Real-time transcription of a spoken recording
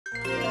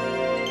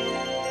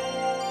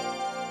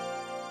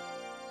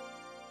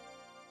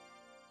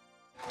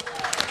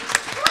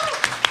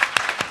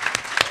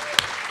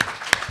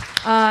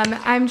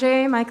I'm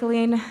J.A.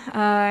 Micheline.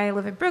 I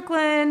live in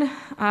Brooklyn.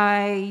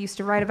 I used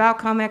to write about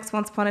comics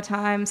once upon a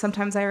time.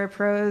 Sometimes I write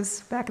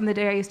prose. Back in the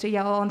day, I used to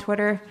yell on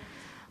Twitter.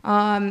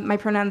 My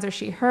pronouns are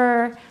she,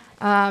 her,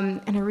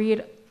 and I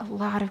read a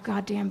lot of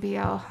goddamn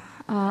BL.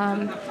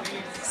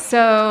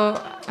 So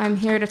I'm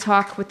here to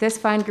talk with this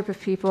fine group of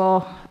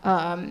people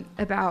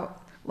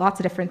about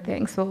lots of different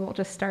things. So we'll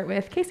just start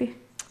with Casey.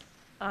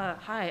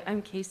 Hi,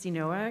 I'm Casey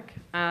Nowak.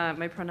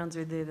 My pronouns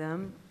are they,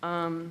 them.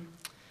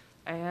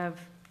 I have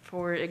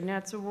 4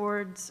 Ignatz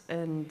Awards,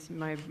 and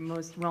my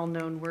most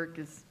well-known work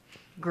is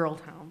Girl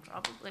Town,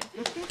 probably.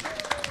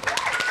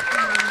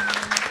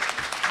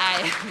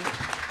 Hi.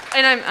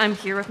 And I'm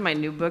here with my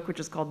new book,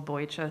 which is called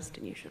Boy Chest,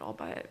 and you should all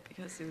buy it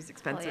because it was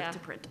expensive to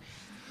print.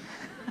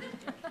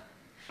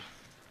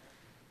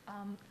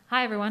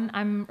 Hi, everyone.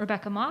 I'm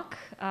Rebecca Mock.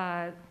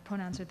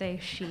 Pronouns are they,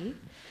 she.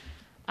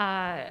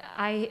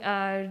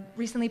 I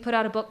recently put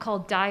out a book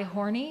called Die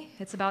Horny.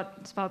 It's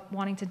about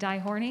wanting to die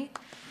horny.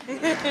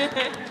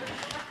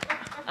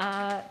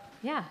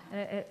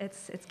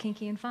 It's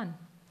kinky and fun.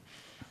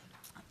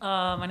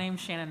 My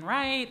name's Shannon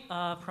Wright.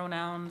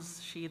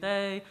 Pronouns she,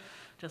 they.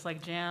 Just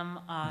like Jam,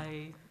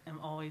 I am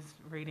always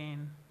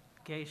reading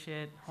gay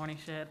shit, horny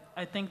shit.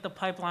 I think the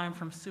pipeline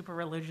from super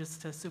religious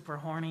to super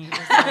horny is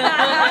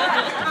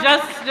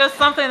just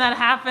something that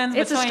happens.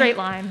 It's a straight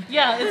line.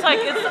 Yeah, it's like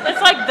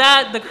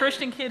that. The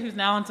Christian kid who's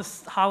now into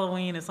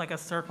Halloween is like a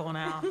circle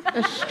now.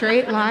 A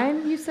straight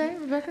line, you say,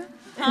 Rebecca?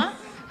 Huh?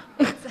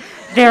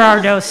 There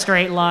are no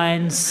straight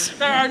lines.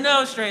 There are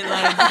no straight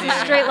lines here.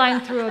 Straight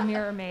line through a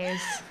mirror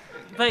maze.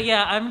 But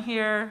yeah, I'm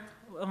here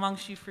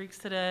amongst you freaks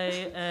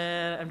today,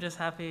 and I'm just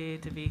happy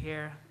to be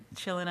here,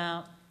 chilling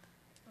out.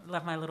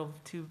 Left my little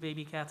 2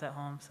 baby cats at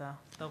home, so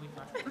they'll be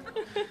fine.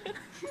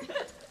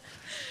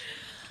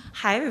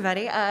 Hi,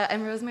 everybody.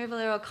 I'm Rosemary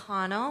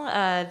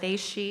Valero-O'Connell, they,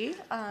 she.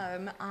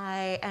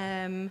 I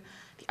am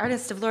the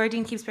artist of Laura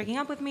Dean Keeps Breaking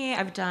Up With Me.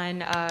 I've done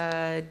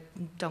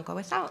Don't Go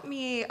Without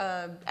Me.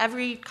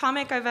 Every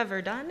comic I've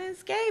ever done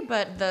is gay,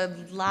 but the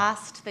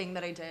last thing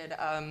that I did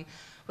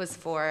was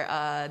for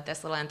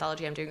this little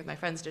anthology I'm doing with my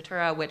friends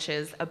Datura, which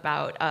is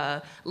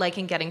about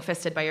liking getting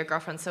fisted by your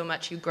girlfriend so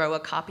much you grow a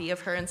copy of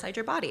her inside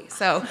your body.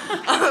 So,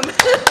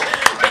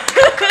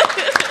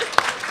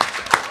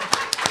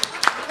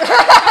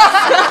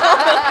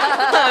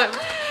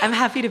 I'm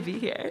happy to be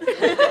here.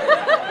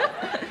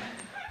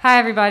 Hi,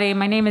 everybody.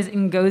 My name is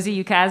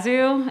Ngozi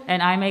Ukazu,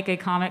 and I make a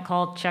comic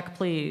called Check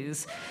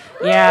Please.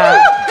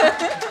 Yeah.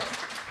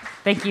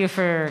 Thank you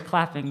for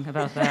clapping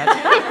about that.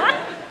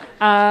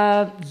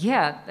 I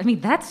mean,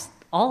 that's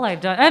all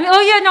I've done.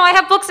 I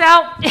have books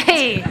out.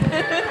 Hey. So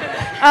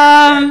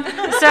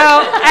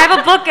I have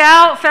a book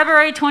out,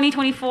 February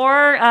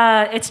 2024.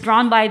 It's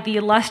drawn by the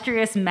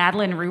illustrious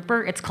Madeline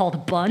Rupert. It's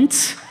called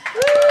Bunt.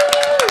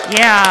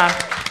 Yeah.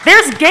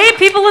 There's gay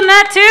people in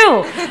that,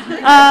 too.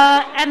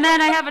 And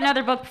then I have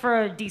another book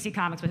for DC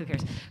Comics, but who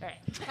cares? All right.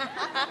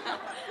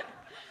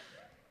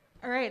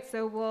 All right,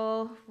 so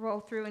we'll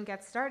roll through and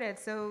get started.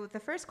 So the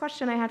first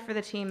question I had for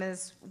the team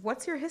is,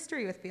 what's your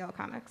history with BL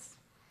Comics?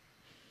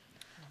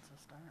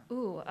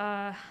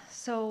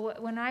 So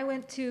when I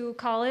went to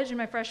college in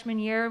my freshman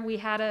year, we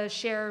had a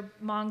share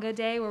manga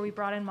day where we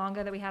brought in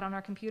manga that we had on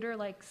our computer,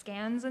 like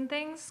scans and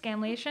things,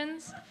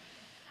 scanlations.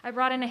 I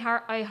brought in a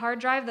hard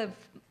drive of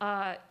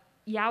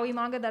yaoi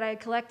manga that I had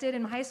collected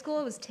in high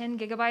school. It was 10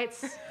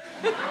 gigabytes.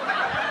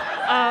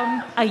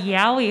 A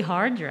yaoi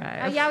hard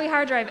drive. A yaoi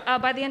hard drive.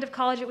 By the end of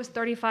college, it was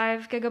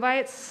 35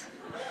 gigabytes.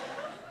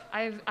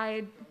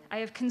 I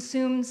have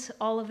consumed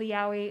all of the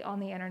yaoi on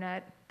the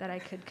internet that I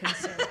could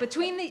consume,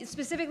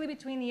 specifically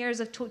between the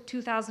years of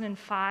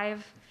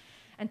 2005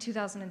 and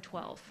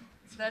 2012.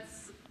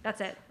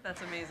 That's it.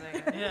 That's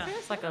amazing. Yeah,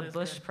 It's like a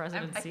Bush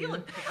presidency. I feel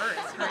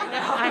embarrassed right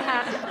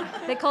now.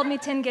 They called me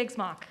 10 gigs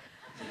mock.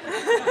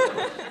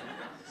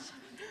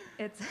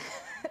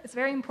 It's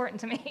very important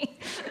to me.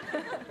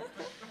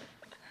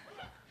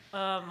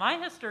 My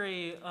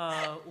history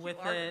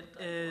with it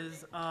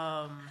is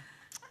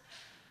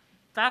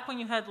back when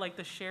you had like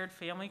the shared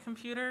family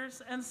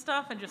computers and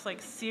stuff, and just like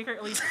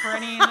secretly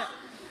printing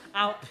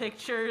out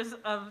pictures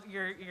of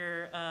your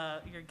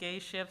gay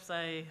ships.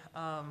 I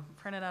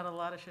printed out a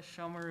lot of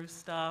Shishomaru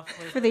stuff.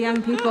 For the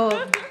young people,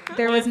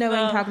 there was no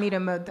incognito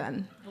mode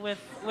then. With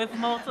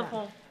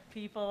multiple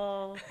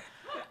people.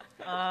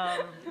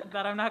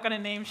 That I'm not going to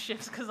name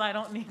ships because I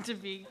don't need to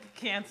be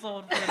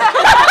canceled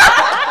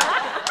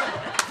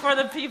for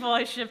the people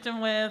I shipped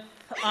him with.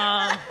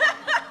 Yeah,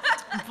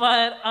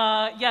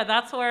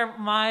 that's where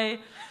my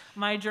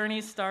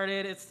journey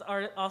started. It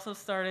also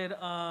started,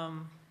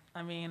 I'm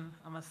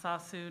a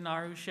Sasu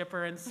Naru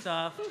shipper and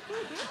stuff.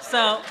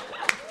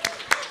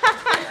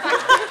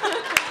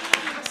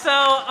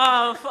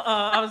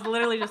 I was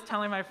literally just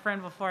telling my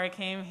friend before I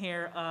came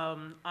here,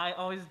 I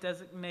always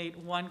designate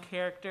one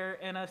character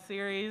in a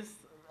series,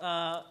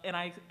 and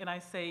I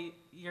say,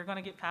 you're going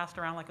to get passed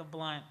around like a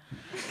blunt.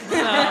 So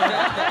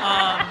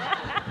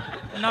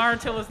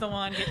Naruto was the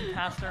one getting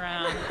passed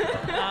around.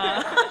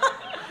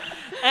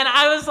 And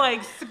I was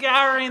like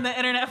scouring the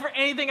internet for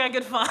anything I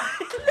could find.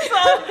 So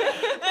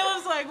it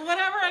was like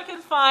whatever I could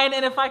find,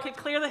 and if I could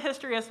clear the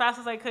history as fast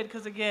as I could,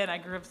 because again, I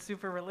grew up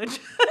super religious.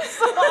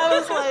 So I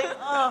was like,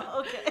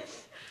 oh, okay.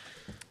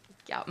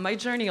 Yeah, my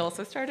journey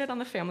also started on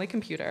the family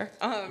computer.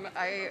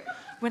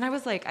 When I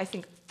was like, I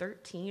think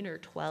 13 or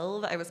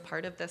 12, I was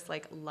part of this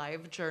like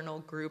live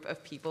journal group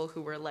of people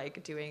who were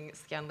like doing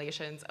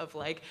scanlations of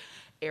like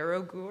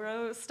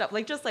Eroguro stuff,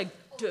 like just like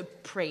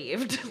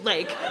depraved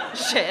like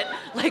shit,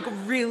 like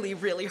really,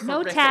 really No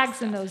horrific tags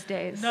stuff. in those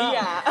days. No.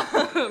 Yeah.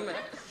 The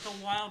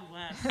Wild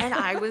West. And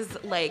I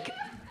was like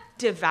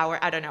devour.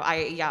 I don't know.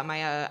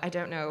 I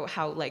don't know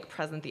how like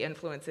present the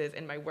influence is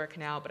in my work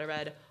now, but I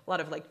read a lot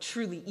of like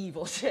truly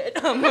evil shit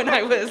when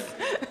I was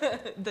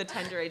the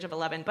tender age of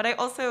 11. But I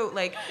also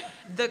like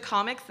the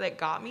comics that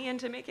got me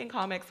into making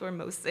comics were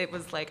it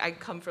was like I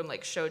come from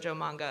like shoujo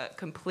manga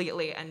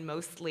completely, and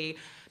mostly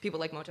people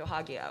like Moto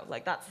Hagio.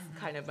 Like that's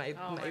kind of my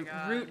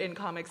root in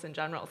comics in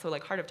general. So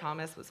like Heart of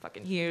Thomas was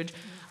fucking huge.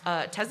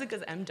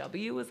 Tezuka's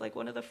MW was like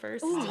one of the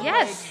first. Ooh,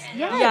 yes.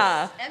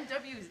 Yeah.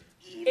 MW's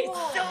evil.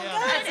 It's so good.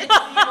 That's an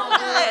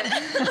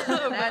evil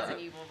book. That's an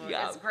evil book.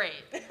 Yeah. It's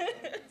great.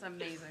 It's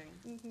amazing.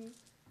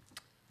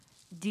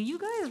 Do you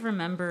guys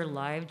remember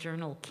live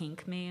journal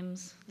kink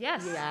memes?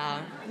 Yes.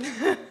 Yeah.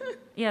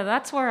 Yeah,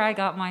 that's where I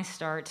got my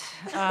start.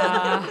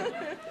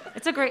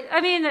 It's a great,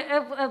 I mean,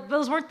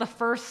 those weren't the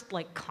first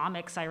like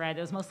comics I read.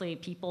 It was mostly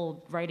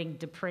people writing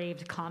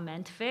depraved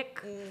comment fic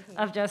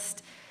of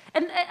just,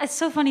 and it's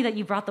so funny that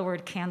you brought the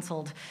word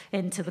canceled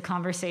into the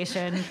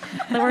conversation.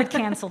 The word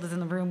canceled is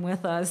in the room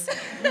with us.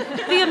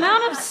 The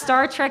amount of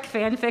Star Trek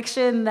fan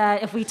fiction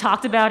that if we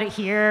talked about it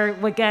here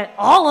would get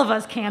all of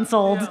us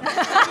canceled.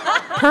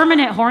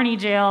 Permanent horny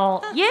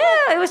jail.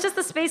 Yeah, it was just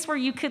a space where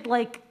you could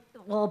like,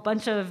 well, a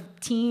bunch of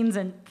teens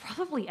and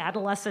probably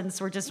adolescents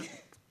were just,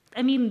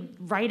 I mean,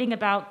 writing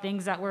about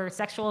things that were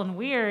sexual and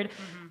weird,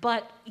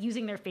 but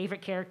using their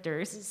favorite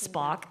characters,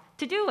 Spock,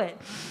 to do it.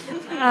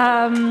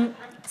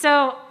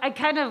 So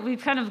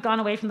we've kind of gone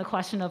away from the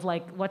question of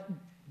like what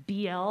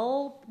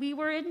BL we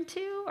were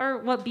into or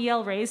what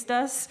BL raised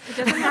us. It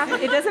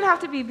doesn't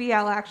have to be BL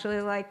actually.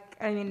 Like,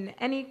 I mean,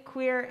 any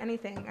queer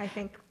anything, I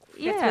think,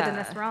 fits within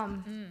this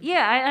realm.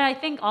 Yeah, I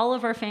think all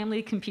of our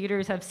family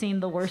computers have seen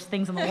the worst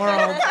things in the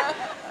world.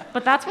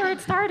 But that's where it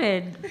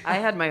started. I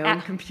had my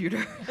own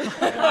computer. So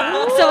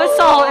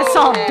it's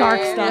all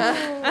dark stuff.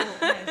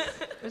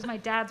 It was my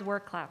dad's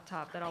work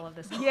laptop that all of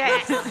this.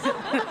 Yes.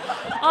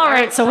 All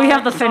right, so we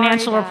have the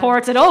financial Dad.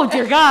 reports, and oh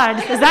dear God,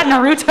 is that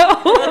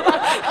Naruto?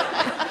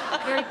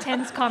 Very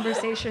tense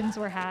conversations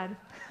were had.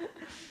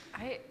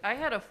 I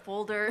had a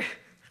folder.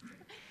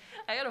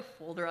 I had a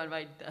folder on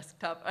my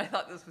desktop. I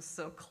thought this was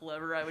so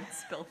clever. I would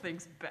spell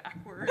things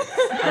backwards.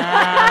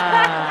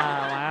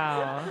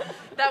 Wow.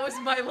 That was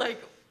my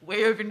like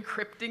way of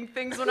encrypting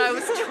things when I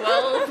was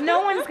 12.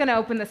 No one's gonna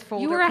open this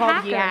folder were a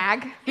called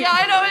hacker. YAG. Yeah,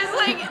 I know. It's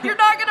like you're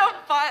not gonna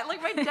find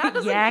like my dad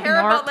doesn't Yak care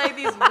about narp. like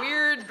these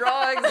weird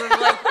drawings of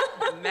like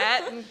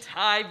Matt and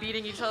Ty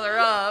beating each other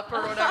up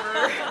or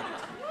whatever.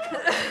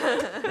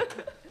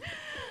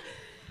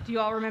 Do you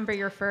all remember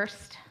your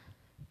first?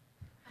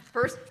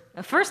 First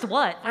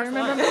what? I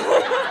remember.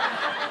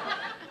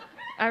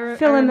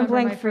 Fill in the remember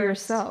blank my for first.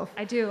 yourself.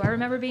 I do. I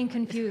remember being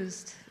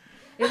confused.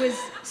 It was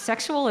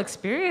Sexual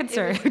experience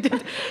or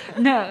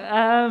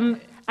no?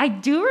 I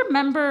do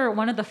remember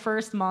one of the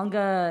first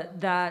manga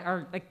that,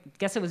 or I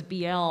guess it was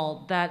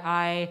BL that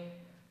I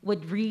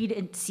would read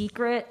in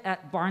secret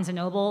at Barnes and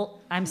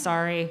Noble. I'm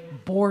sorry,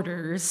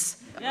 Borders.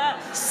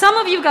 Yes. Some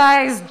of you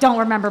guys don't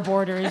remember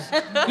Borders.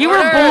 You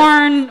were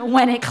born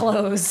when it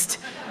closed.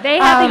 they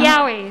had the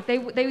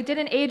yaoi. They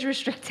didn't age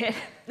restricted.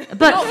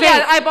 But Oh, Fake,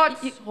 yeah, I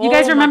bought. you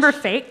guys remember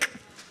Fake?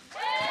 Oh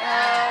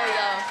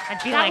yeah.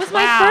 I'd be That like, was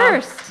wow. my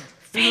first.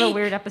 This is a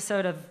weird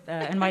episode of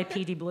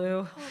NYPD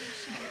Blue.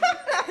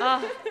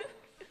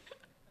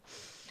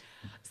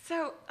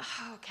 So,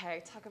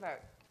 okay, talk about.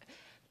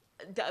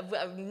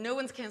 No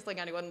one's canceling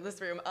anyone in this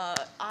room.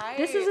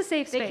 This is a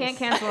safe space. They can't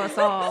cancel us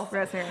all,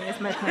 Rosemary, is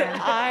my plan.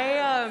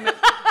 I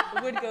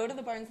would go to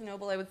the Barnes &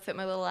 Noble, I would sit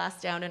my little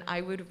ass down, and I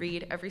would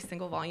read every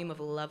single volume of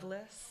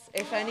Loveless,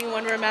 if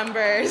anyone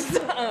remembers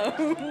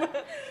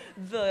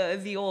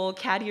the old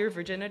Cat Ear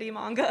Virginity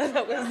manga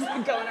that was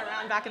going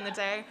around back in the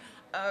day.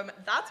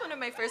 That's one of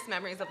my first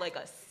memories of like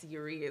a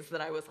series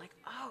that I was like,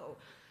 oh.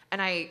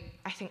 And I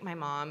think my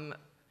mom,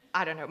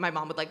 I don't know, my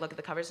mom would like look at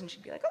the covers and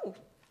she'd be like, oh,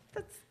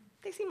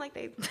 they seem like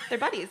they're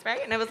buddies,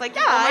 right? And I was like,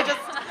 yeah,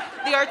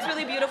 the art's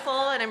really beautiful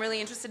and I'm really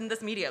interested in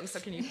this medium, so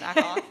can you back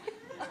off?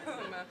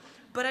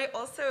 But I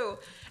also,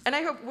 and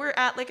I hope we're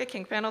at like a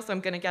kink panel, so I'm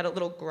gonna get a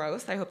little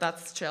gross. I hope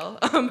that's chill.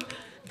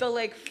 The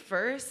like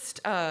first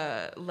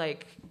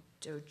like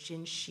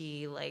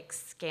doujinshi like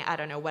scan, I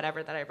don't know,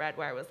 whatever that I read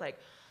where I was like,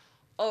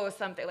 oh,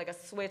 something like a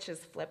switch is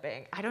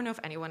flipping. I don't know if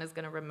anyone is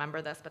gonna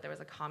remember this, but there was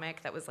a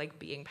comic that was like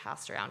being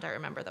passed around. I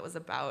remember that was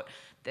about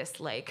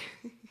this like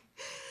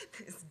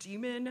this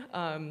demon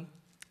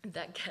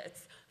that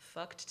gets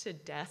fucked to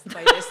death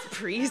by this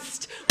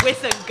priest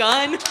with a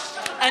gun,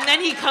 and then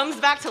he comes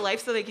back to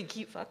life so they can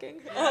keep fucking.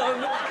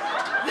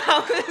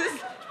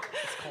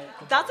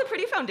 That's a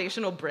pretty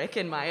foundational brick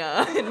in my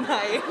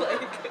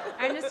like.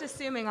 I'm just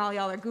assuming all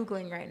y'all are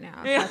Googling right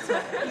now. Yeah. That's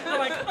what. They're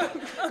like,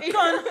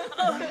 gun,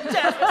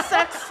 death,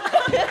 sex.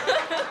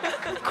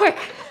 Quick.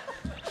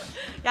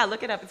 Yeah,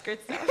 look it up. It's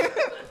great stuff.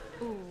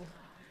 Ooh. Oh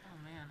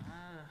man.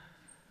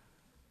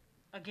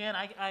 Again,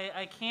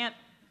 I can't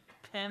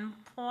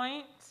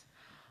pinpoint.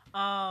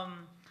 I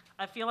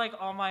feel like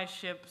all my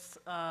ships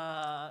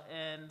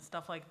and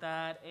stuff like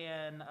that,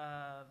 and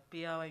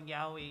BL and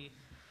yaoi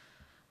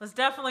was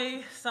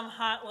definitely some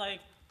hot like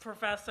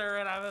professor,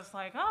 and I was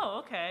like, oh,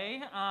 okay.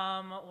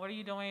 What are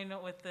you doing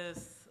with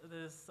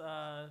this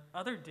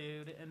other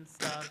dude and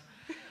stuff?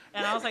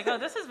 And I was like, oh,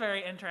 this is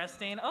very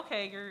interesting.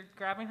 Okay, you're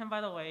grabbing him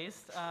by the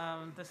waist.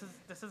 This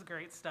is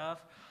great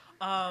stuff.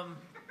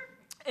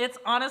 It's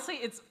honestly,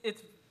 it's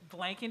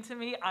blanking to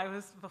me.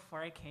 Before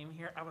I came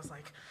here, I was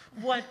like,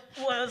 what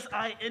was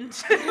I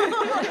into? It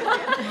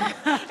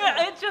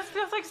just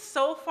feels like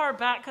so far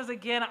back, because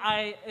again,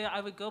 I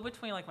would go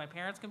between like my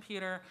parents'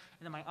 computer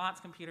and then my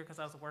aunt's computer, because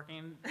I was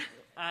working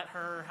at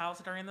her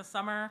house during the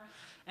summer.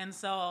 And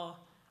so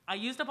I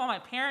used up all my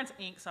parents'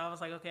 ink, so I was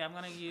like, okay, I'm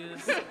gonna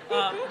use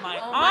my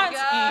aunt's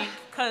ink,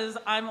 because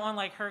I'm on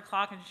like her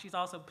clock and she's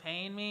also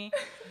paying me,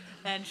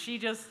 and she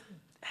just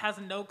has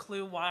no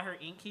clue why her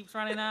ink keeps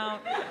running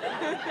out.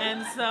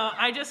 And so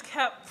I just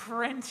kept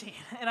printing,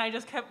 and I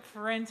just kept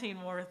printing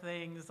more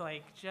things,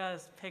 like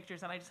just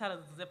pictures, and I just had a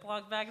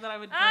Ziploc bag that I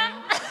would bring.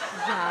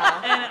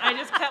 And I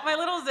just kept my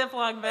little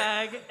Ziploc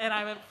bag, and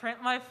I would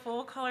print my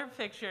full color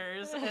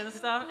pictures and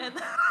stuff, and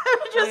I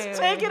would just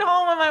take it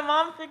home when my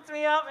mom picked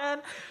me up,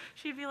 and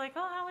she'd be like,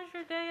 oh, how was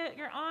your day at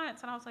your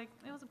aunt's? And I was like,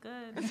 it was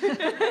good.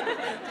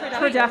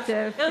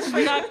 Productive. It was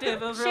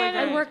productive. It was really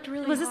I good. worked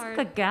really Was this hard.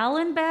 like a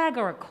gallon bag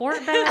or a quart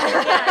bag? Yeah.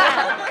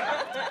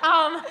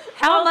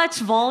 How much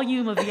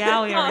volume of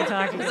yaoi are we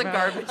talking It's a about?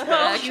 garbage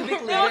bag. It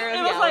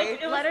was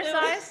like Letter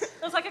size?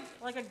 It was like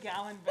a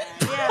gallon bag.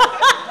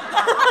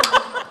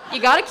 You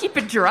gotta keep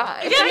it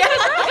dry. Yeah,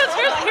 because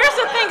here's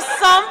the thing.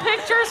 Some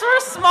pictures were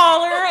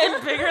smaller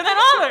and bigger than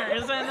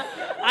others, and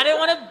I didn't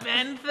want to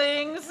bend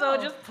things, so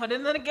just put it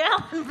in a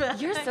gallon bag.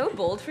 You're so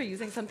bold for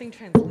using something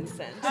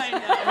translucent.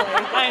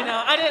 I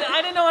know. I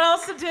didn't know what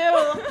else to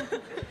do.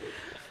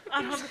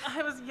 I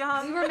was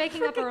young. We were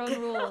making up our own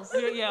rules.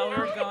 Yeah, we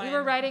were going. We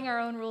were writing our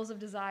own rules of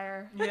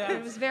desire. Yeah.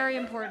 It was very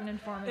important and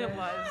informative. It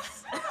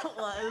was. It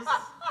was.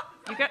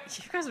 You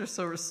guys are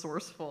so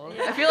resourceful.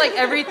 I feel like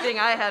everything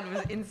I had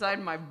was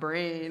inside my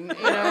brain,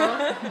 you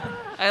know?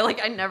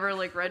 I never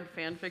like read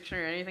fan fiction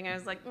or anything. I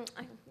was like,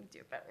 I can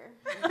do better.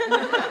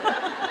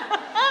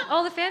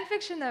 Oh, the fan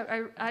fiction that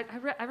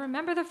I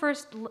remember the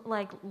first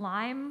like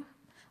Lime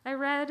I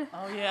read.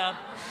 Oh yeah.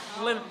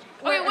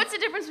 Okay, what's the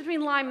difference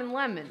between lime and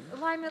lemon?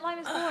 Lime is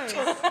boys.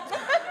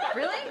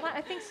 Really?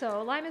 I think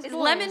so. Lime is boys.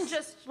 lemon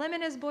just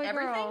lemon is boy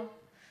everything? girl.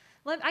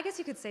 I guess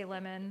you could say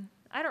lemon.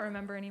 I don't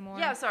remember anymore.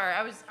 Yeah, sorry.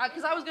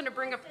 Because I was going to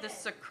bring up the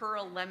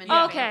Sakura Lemon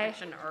Okay. fan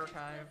fiction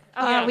archive.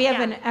 Oh, We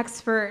have an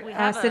expert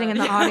sitting in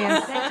the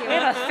audience. Thank you. We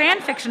have a fan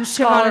fiction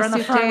scholar in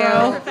the front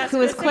row. Who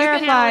has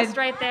clarified.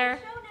 Right there.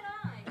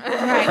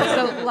 Right,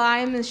 so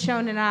lime is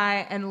shonen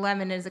ai and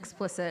lemon is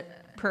explicit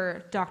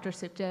per Dr.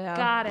 Soup J.A.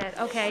 Got it.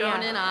 Okay,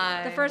 Shonen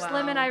Ai, The first wow.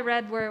 lemon I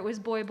read where it was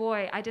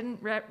boy, I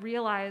didn't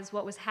realize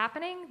what was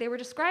happening. They were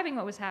describing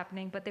what was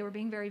happening, but they were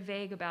being very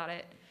vague about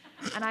it.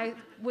 And I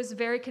was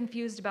very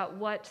confused about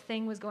what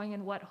thing was going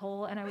in what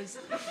hole, and I was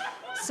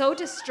so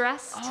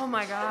distressed Oh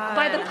my god.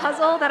 by the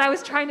puzzle that I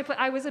was trying to put.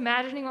 I was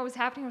imagining what was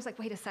happening. I was like,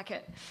 wait a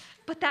second,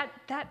 but that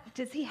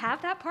does he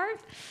have that part?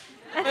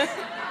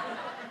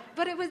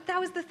 But that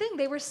was the thing.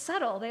 They were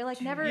subtle. They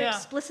never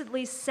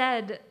explicitly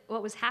said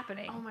what was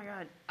happening. Oh my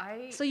god.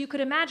 So you could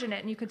imagine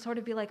it, and you could sort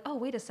of be like, oh,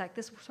 wait a sec,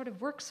 this sort of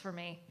works for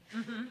me.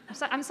 Mm-hmm.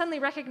 I'm suddenly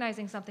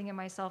recognizing something in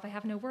myself I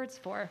have no words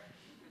for.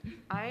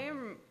 I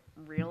am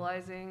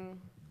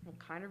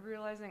kind of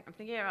realizing, I'm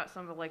thinking about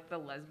some of the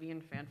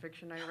lesbian fan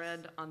fiction I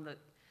read on the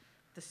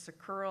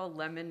Sakura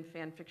Lemon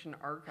fan fiction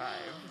archive.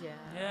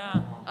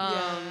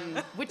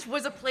 Yeah. Which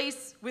was a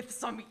place with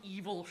some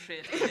evil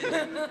shit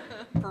in it,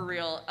 for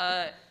real.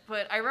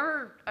 But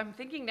I'm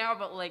thinking now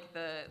about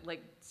the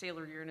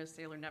Sailor Uranus,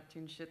 Sailor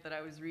Neptune shit that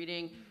I was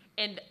reading,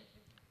 and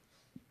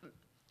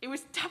it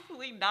was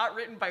definitely not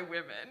written by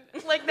women.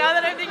 Now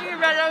that I'm thinking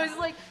about it, I was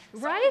like,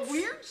 right? Some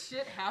weird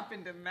shit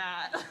happened in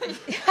that.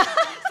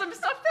 Some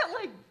stuff that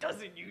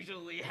doesn't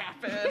usually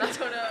happen. I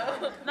don't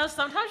know. No,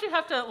 sometimes you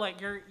have to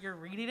you're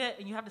reading it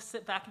and you have to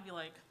sit back and be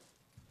like,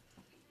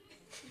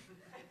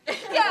 Yeah.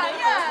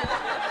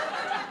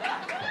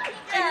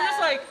 and you're just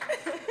like,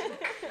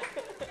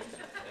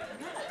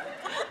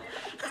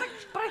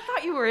 But I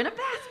thought you were in a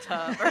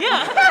bathtub.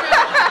 yeah.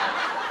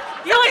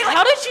 You're like,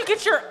 how did you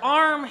get your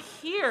arm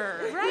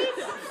here? Right?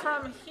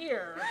 From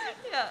here.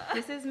 Yeah.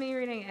 This is me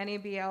reading any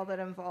BL that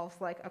involves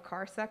a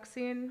car sex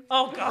scene.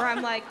 Oh, God. Where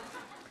I'm like,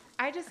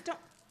 I just don't.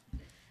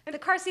 And the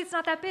car seat's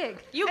not that big.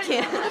 You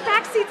can't. The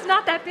back seat's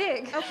not that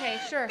big. Okay,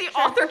 sure. The sure,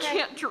 author okay.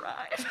 can't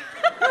drive.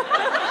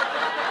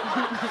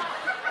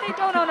 They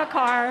don't own a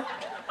car.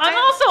 I'm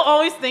also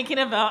always thinking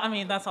about, I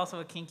mean, that's also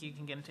a kink you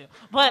can get into,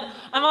 but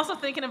I'm also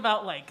thinking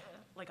about like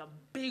a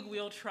big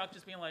wheel truck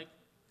just being like,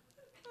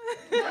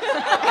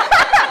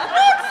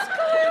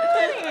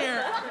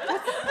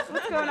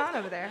 What's going on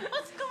over there?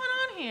 what's going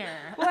on here?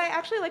 Well, I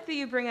actually like that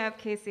you bring up,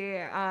 Casey,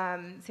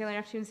 Sailor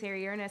Neptune, Sailor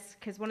Uranus,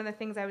 because one of the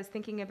things I was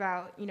thinking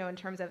about, in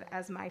terms of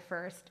as my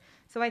first.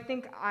 So I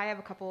think I have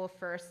a couple of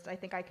firsts. I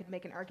think I could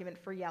make an argument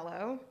for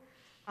yellow.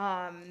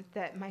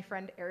 That my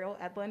friend Ariel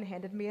Edlin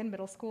handed me in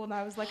middle school, and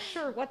I was like,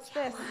 sure, what's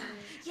this?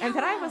 And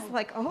then I was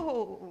like,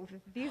 oh,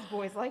 these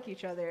boys like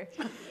each other.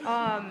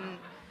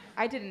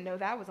 I didn't know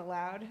that was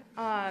allowed.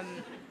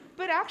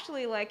 But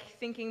actually, like,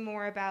 thinking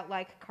more about,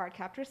 like,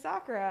 Cardcaptor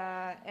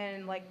Sakura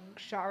and, like,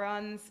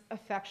 Sharon's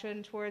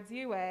affection towards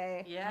Yue.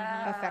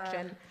 Yeah.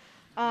 Affection.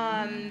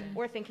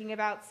 Or thinking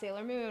about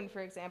Sailor Moon,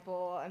 for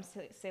example,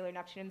 Sailor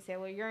Neptune and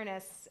Sailor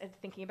Uranus, and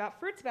thinking about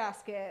Fruits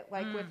Basket,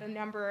 like, with a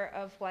number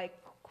of, like,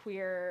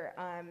 queer,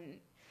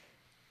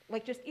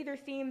 like, just either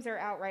themes or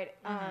outright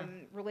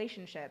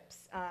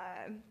relationships.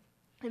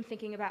 And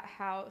thinking about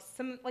how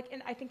some, like,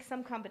 and I think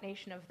some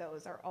combination of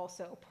those are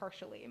also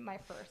partially my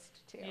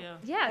first, too. Yeah.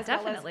 Yeah, As well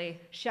as definitely.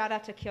 shout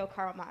out to Kyo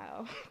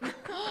Karamayo,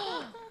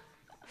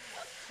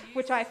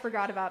 which I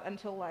forgot about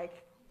until,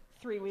 like,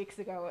 3 weeks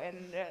ago,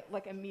 and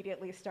like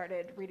immediately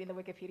started reading the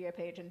Wikipedia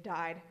page and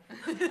died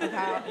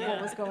about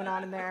what was going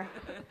on in there.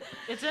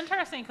 It's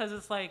interesting because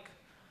it's like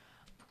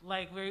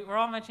we're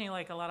all mentioning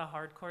like a lot of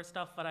hardcore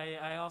stuff, but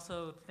I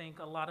also think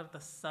a lot of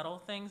the subtle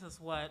things is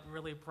what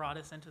really brought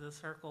us into the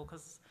circle,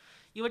 because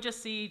you would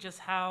just see just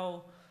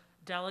how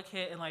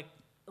delicate and like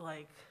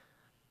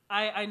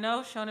I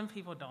know shonen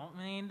people don't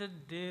mean to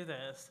do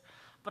this,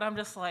 but I'm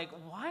just like,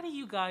 why do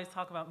you guys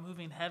talk about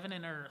moving heaven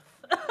and earth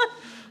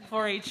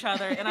for each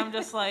other? And I'm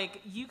just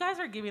like, you guys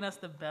are giving us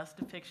the best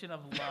depiction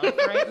of love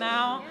right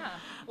now. Yeah.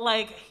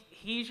 Like,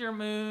 he's your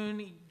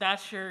moon,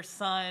 that's your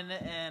sun,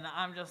 and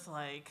I'm just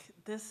like,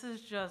 this is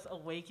just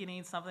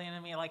awakening something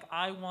in me. Like,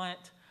 I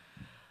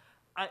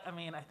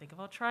mean, I think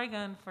about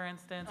Trigun, for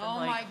instance. Oh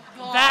and like my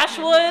God.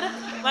 Bashwood.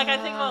 Like, I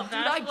think about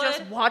Dude, Bashwood. I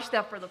just watched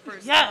that for the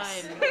first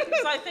Yes. time.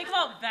 So I think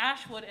about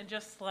Bashwood and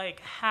just like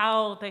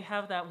how they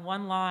have that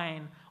one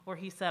line where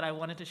he said, I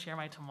wanted to share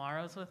my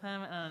tomorrows with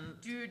him. And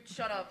Dude,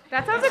 shut up.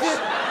 That sounds like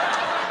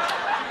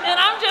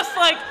I'm just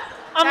like,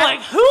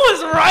 who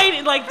is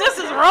writing? Like, this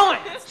is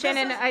romance.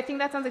 Shannon. I think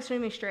that sounds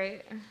extremely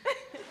straight.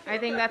 I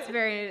think that's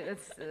very.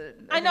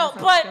 I know,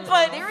 think that sounds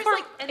but extremely There is for-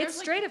 like, and It's there's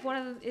like, straight if one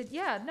of the,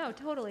 yeah, no,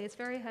 totally. It's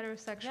very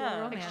heterosexual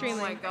Yeah. romance.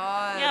 Extremely. oh my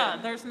God. yeah,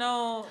 there's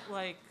no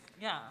like,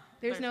 yeah.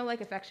 There's no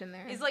like affection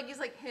there. He's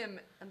like him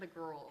and the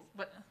girls,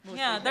 but mostly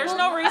Yeah, him. there's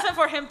no reason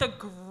for him to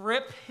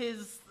grip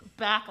his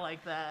back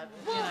like that.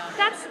 You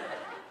know?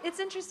 It's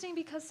interesting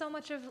because so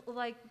much of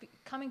like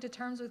coming to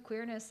terms with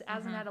queerness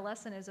as an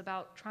adolescent is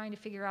about trying to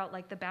figure out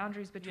like the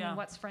boundaries between Yeah.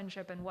 what's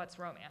friendship and what's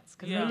romance.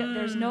 Because Yeah.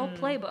 there's no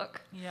playbook.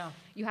 Yeah,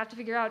 You have to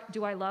figure out,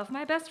 do I love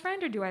my best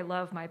friend or do I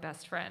love my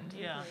best friend?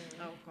 yeah.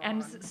 Oh, God.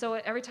 And so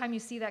every time you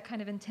see that kind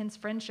of intense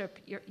friendship,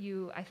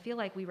 I feel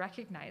like we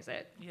recognize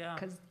it. Yeah.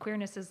 Because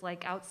queerness is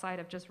like outside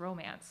of just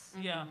romance.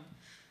 Yeah,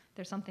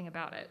 There's something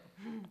about it.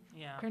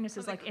 yeah. Queerness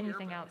is Something like queer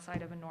anything about it.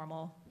 outside of a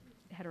normal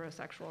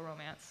heterosexual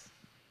romance.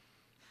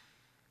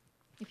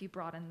 If you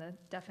broaden the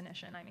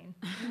definition, I mean.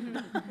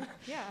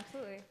 Yeah,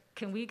 absolutely.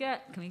 Can we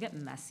get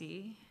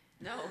messy?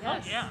 No. Oh,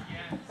 yeah.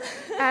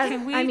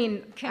 Can we- I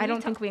mean, can I we don't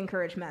talk- think we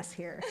encourage mess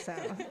here. So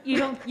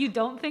You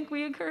don't think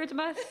we encourage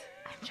mess?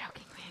 I'm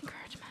joking. We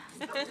encourage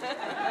mess.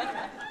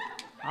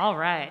 All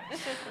right.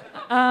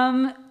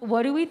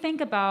 What do we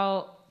think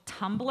about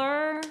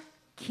Tumblr,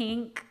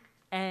 kink,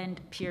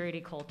 and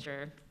purity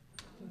culture?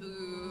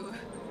 Boo.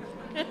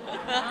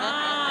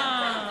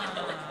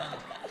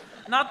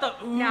 Not the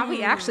ooh. Now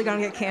we actually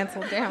gonna get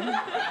canceled. Damn.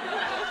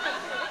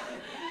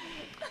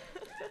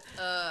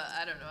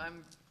 I don't know.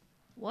 I'm.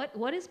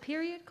 What is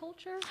period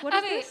culture? What I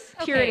is mean, this?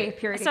 Purity.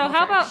 Purity. So culture.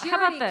 how about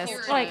Purity this?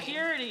 culture. Like,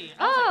 Purity.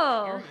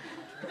 Oh,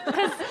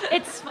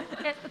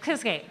 because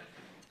okay,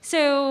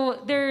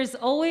 so there's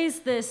always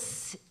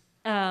this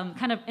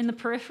kind of in the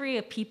periphery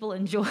of people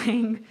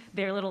enjoying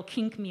their little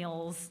kink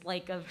meals,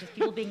 like of just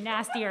people being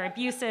nasty or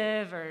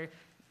abusive or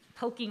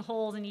poking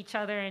holes in each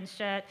other and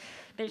shit.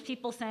 There's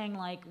people saying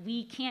like,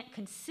 we can't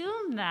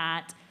consume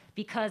that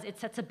because it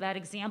sets a bad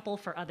example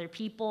for other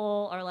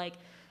people, or like,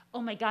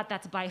 oh my God,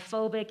 that's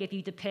biphobic if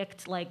you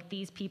depict like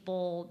these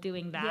people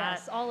doing that.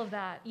 yes, all of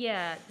that.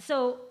 Yeah.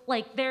 So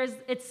like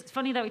it's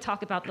funny that we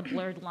talk about the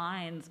blurred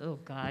lines. Oh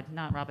God,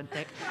 not Robin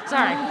Thicke.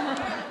 Sorry.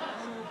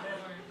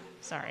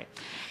 Sorry.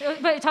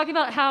 But talking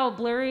about how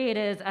blurry it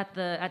is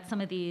at some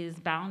of these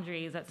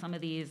boundaries, at some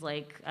of these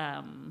like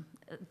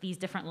these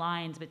different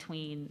lines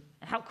between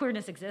how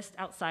queerness exists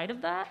outside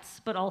of that,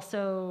 but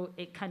also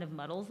it kind of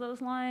muddles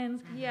those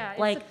lines. Yeah,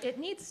 Like- it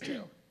needs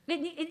to.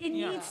 It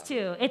needs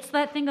to. It's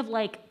that thing of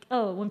like,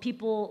 oh, when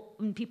people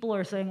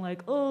are saying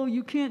like, oh,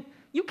 you can't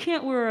you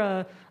can't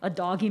wear a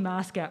doggy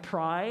mask at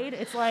Pride.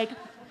 It's like,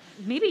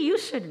 maybe you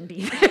shouldn't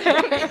be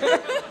there.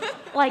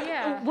 Like,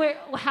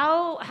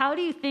 how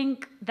do you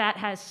think that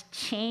has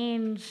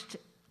changed?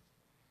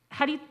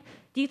 How do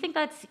you think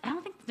that's? I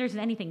don't think there's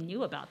anything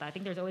new about that. I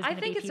think there's always. I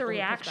think it's a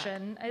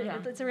reaction.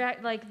 It's a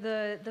like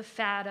the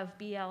fad of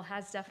BL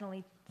has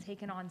definitely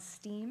taken on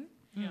steam.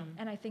 Yeah.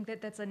 And I think that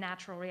that's a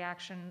natural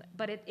reaction,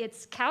 but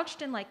it's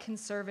couched in like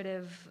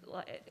conservative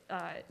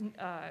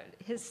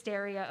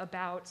hysteria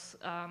about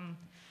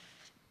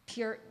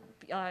pure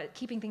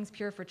keeping things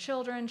pure for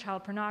children,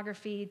 child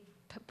pornography,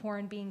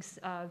 porn being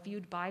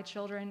viewed by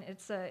children.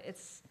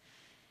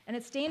 And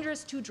it's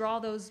dangerous to draw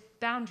those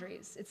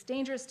boundaries. It's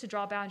dangerous to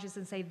draw boundaries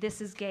and say, this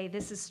is gay,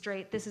 this is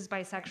straight, this is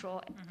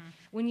bisexual.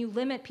 When you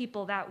limit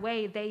people that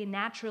way, they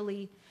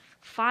naturally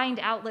find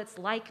outlets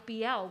like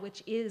BL,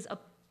 which is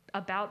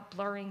about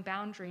blurring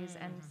boundaries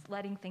and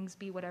letting things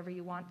be whatever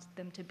you want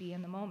them to be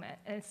in the moment.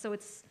 And so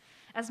it's,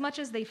 as much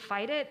as they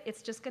fight it,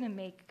 it's just going to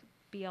make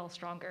BL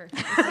stronger,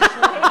 essentially.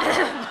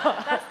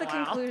 That's the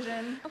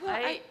conclusion.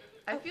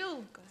 I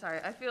feel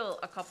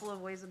a couple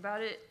of ways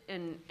about it.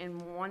 In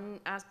one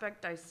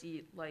aspect, I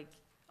see like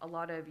a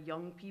lot of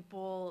young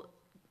people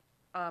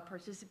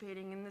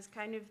participating in this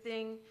kind of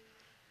thing,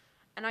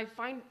 and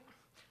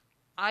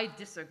I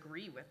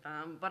disagree with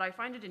them, but I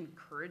find it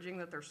encouraging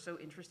that they're so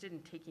interested in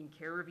taking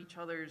care of each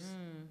other's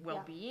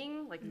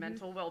well-being, like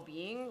mental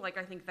well-being. Like,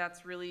 I think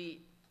that's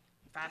really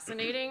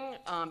fascinating.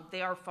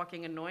 They are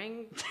fucking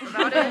annoying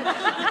about it.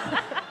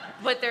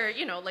 But they're,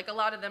 like a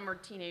lot of them are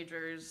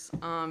teenagers,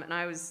 and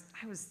I was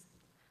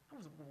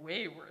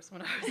way worse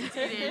when I was a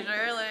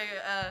teenager.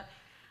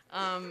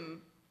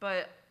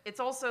 But it's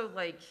also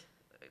like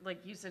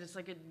you said, it's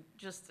like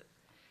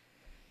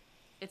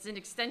it's an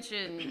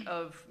extension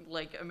of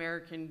like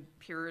American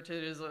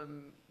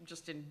Puritanism,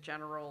 just in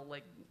general.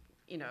 Like,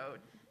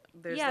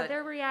 there's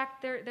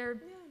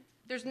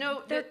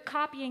they're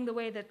copying the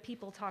way that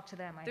people talk to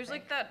them. There's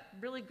like that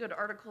really good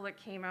article that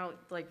came out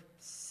like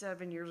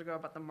 7 years ago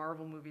about the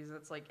Marvel movies.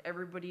 It's like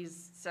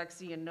everybody's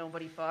sexy and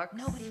nobody fucks.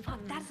 Nobody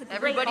fucks. That's a great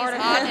Everybody's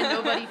article. hot and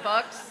nobody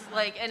fucks.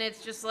 Like, and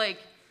it's just like,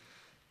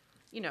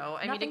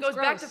 I mean, it goes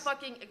back to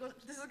fucking.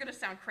 This is gonna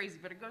sound crazy,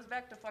 but it goes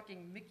back to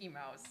fucking Mickey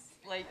Mouse.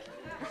 Like,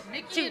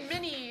 Mickey and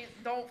Minnie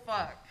don't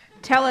fuck.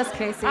 Tell us,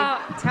 Casey.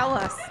 Tell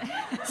us.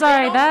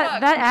 Sorry,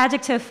 that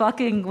adjective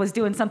 "fucking" was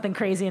doing something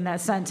crazy in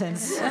that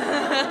sentence.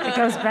 It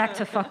goes back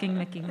to fucking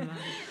Mickey Mouse.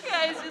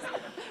 Yeah,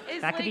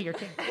 that could be your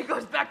king. It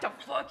goes back to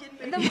fucking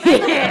Mickey.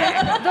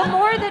 The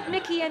more that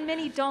Mickey and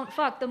Minnie don't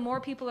fuck, the more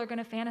people are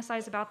going to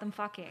fantasize about them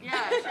fucking.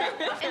 Yeah,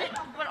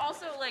 but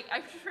also, like,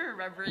 I prefer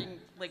remembering,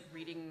 like,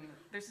 reading.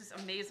 There's this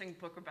amazing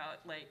book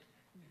about, like,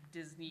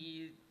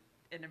 Disney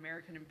and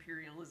American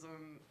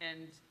imperialism,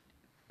 and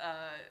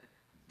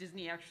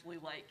Disney actually,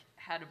 like,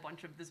 had a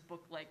bunch of this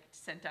book, like,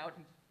 sent out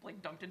and,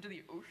 like, dumped into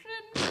the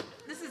ocean.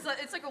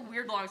 It's like a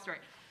weird long story,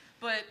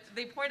 but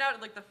they point out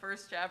in, like, the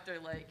first chapter,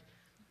 like,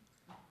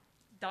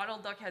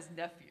 Donald Duck has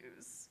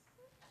nephews.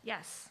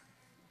 Yes.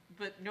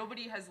 But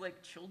nobody has,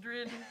 like,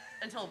 children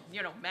until,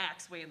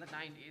 Max way in the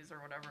 90s or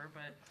whatever.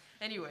 But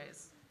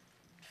anyways,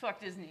 fuck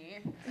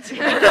Disney.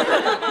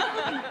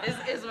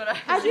 is what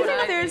I do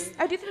think think.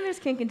 I do think there's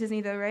kink in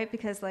Disney, though, right?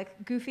 Because,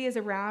 like, Goofy is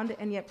around,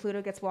 and yet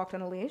Pluto gets walked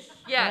on a leash.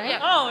 Yeah, right? yeah.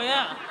 Oh,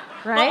 yeah.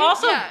 Right?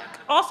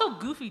 But also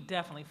Goofy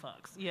definitely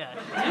fucks. Yeah.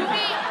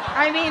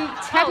 I mean,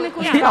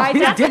 technically, by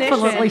definition.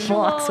 Definitely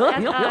fucks.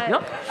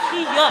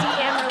 He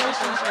DM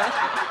relationship.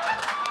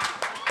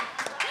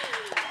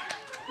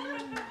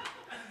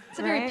 It's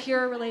a very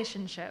pure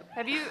relationship.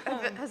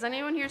 Has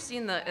anyone here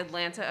seen the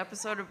Atlanta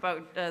episode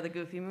about the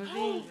Goofy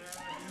movie?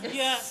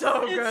 It's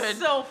so good. It's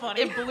so funny.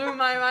 It blew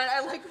my mind.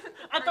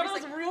 I thought it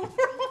was real world.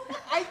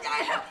 I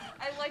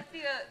like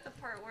the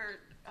part where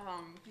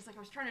he's like, I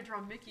was trying to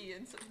draw Mickey,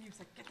 and he was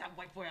like, get that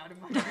white boy out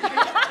of my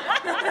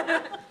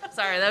face.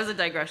 Sorry, that was a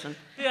digression.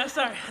 Yeah,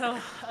 sorry.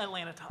 Oh,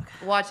 Atlanta talk.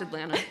 Watch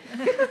Atlanta.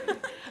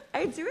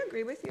 I do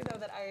agree with you, though,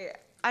 that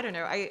I don't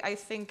know, I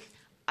think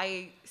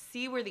I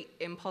see where the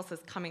impulse is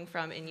coming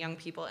from in young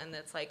people, and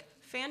it's like,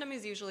 fandom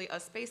is usually a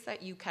space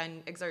that you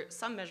can exert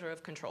some measure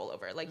of control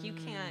over. Like, you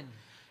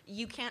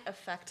can't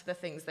affect the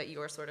things that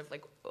you are sort of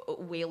like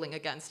wailing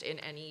against in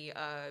any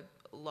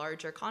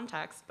larger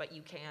context, but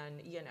you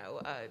can,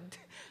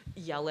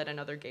 yell at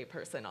another gay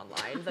person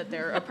online that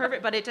they're a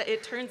pervert. But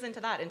it turns into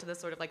this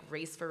sort of like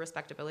race for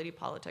respectability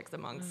politics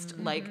amongst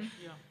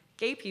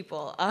gay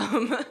people,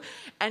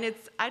 and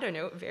it's, I don't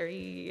know,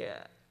 very.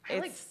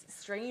 It's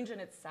strange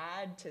and it's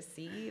sad to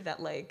see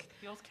that, like,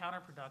 feels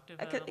counterproductive.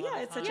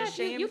 It's such a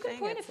shame. You can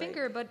point a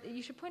finger, but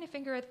you should point a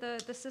finger at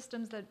the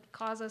systems that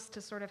cause us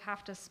to sort of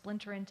have to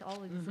splinter into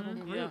all of these little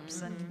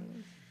groups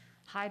and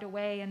hide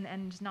away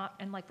and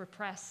like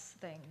repress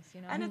things,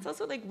 And it's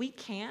also like, we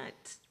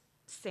can't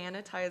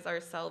sanitize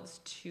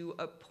ourselves to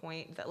a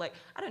point that, like,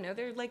 I don't know,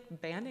 they're like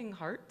banning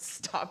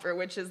Heartstopper,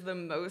 which is the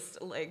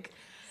most like.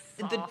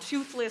 The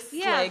toothless,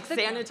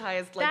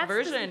 sanitized,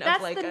 version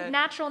of like that's the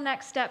natural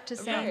next step to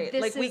saying this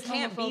like, is we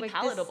can't be homophobic,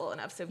 palatable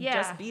enough, so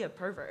just be a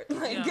pervert.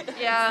 Like,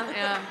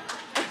 Yeah.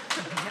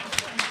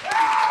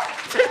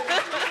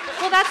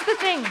 Well, that's the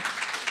thing.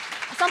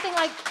 Something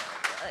like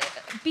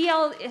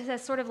BL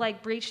has sort of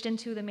like breached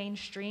into the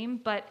mainstream,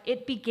 but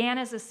it began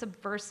as a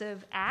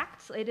subversive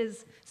act. It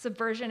is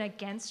subversion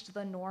against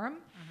the norm,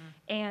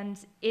 and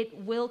it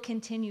will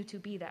continue to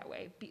be that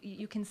way.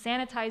 You can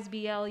sanitize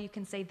BL, you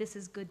can say this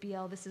is good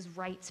BL, this is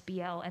right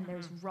BL, and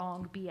there's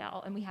wrong BL,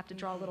 and we have to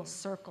draw a little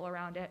circle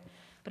around it.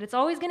 But it's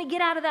always going to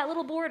get out of that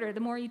little border the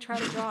more you try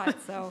to draw it.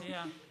 So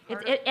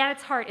at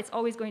its heart, it's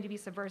always going to be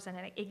subversive,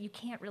 and you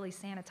can't really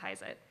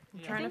sanitize it. I'm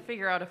trying to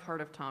figure out if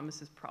Heart of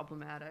Thomas is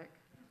problematic.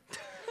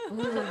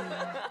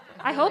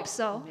 I hope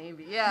so.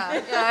 Maybe.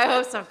 Yeah, I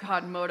hope so.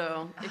 God,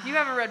 Moto. If you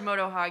haven't read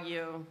Moto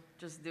Hagio,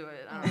 just do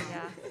it. I don't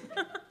know.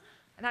 Yeah.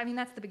 And I mean,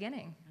 that's the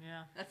beginning.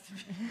 Yeah.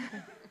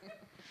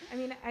 I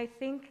mean, I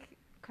think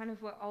kind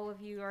of what all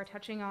of you are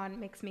touching on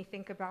makes me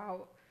think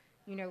about,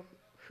 you know,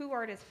 who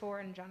art is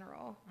for in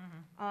general.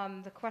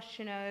 The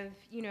question of,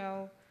 you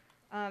know,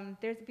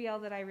 there's a BL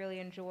that I really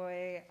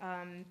enjoy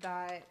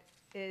that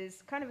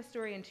is kind of a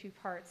story in 2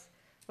 parts.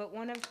 But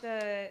one of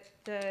the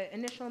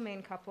initial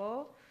main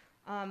couple,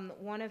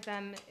 one of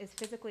them is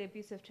physically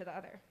abusive to the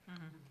other.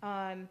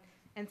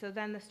 And so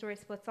then the story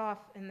splits off,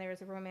 and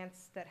there's a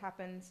romance that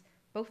happens,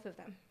 both of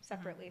them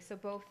separately. So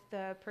both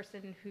the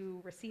person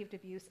who received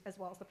abuse as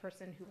well as the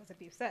person who was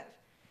abusive.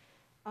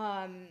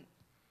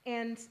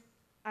 And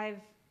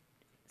I've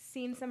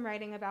seen some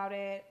writing about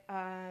it,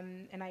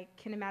 and I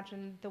can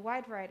imagine the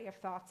wide variety of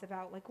thoughts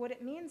about like what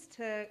it means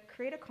to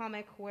create a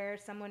comic where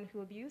someone who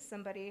abused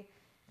somebody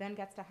then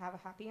gets to have a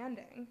happy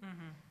ending.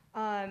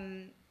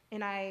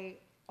 And I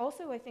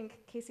think,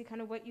 Casey,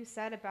 kind of what you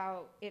said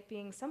about it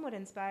being somewhat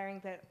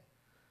inspiring that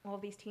all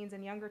of these teens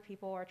and younger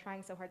people are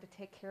trying so hard to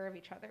take care of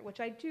each other, which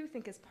I do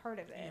think is part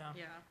of it.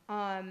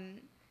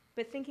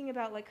 But thinking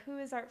about like who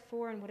is art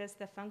for and what is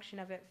the function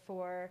of it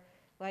for,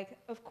 like,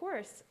 of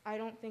course, I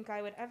don't think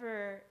I would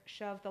ever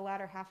shove the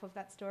latter half of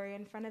that story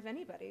in front of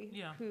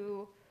anybody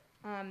who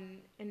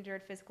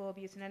endured physical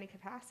abuse in any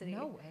capacity.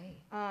 No way.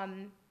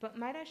 But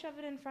might I shove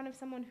it in front of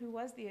someone who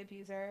was the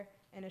abuser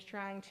and is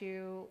trying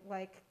to,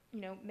 like,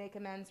 you know, make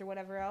amends or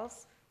whatever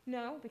else?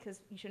 No,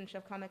 because you shouldn't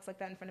shove comics like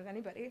that in front of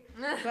anybody.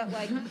 But,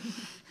 like,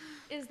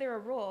 is there a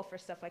role for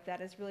stuff like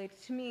that is really,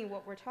 to me,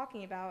 what we're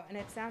talking about. And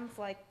it sounds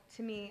like,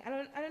 to me, I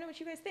don't know what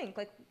you guys think.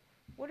 Like,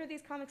 what are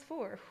these comics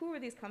for? Who are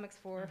these comics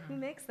for? Who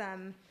makes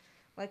them?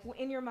 Like,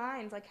 in your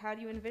mind, like, how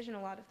do you envision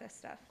a lot of this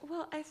stuff?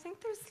 Well, I think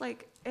there's,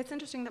 like, it's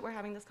interesting that we're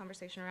having this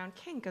conversation around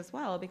kink as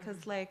well,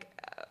 because, like,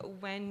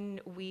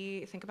 when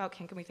we think about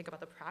kink and we think about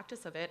the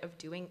practice of it, of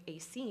doing a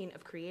scene,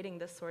 of creating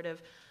this sort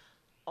of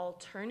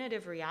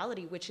alternative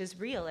reality, which is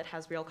real, it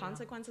has real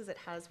consequences, it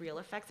has real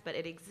effects, but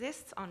it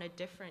exists on a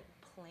different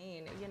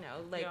plane, you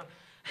know, like,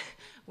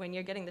 when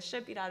you're getting the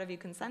shit beat out of you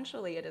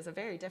consensually, it is a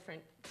very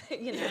different,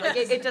 you know, like,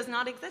 it does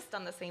not exist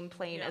on the same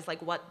plane as,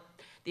 like, what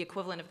the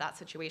equivalent of that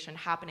situation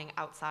happening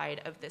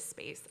outside of this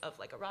space of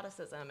like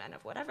eroticism and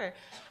of whatever.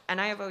 And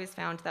I have always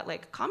found that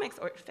like comics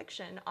or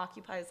fiction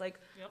occupies like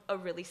a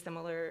really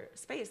similar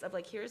space of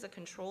like, here's a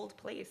controlled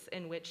place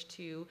in which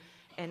to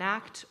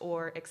enact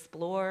or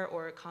explore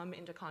or come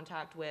into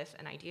contact with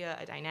an idea,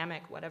 a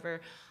dynamic, whatever,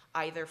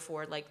 either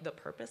for like the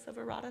purpose of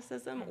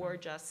eroticism or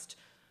just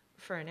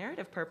for a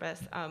narrative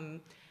purpose.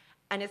 And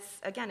it's,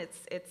 again,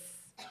 it's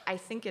I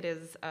think it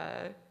is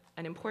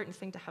an important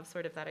thing to have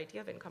sort of that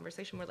idea of it in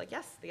conversation where like,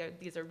 yes,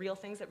 these are real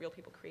things that real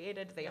people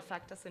created, they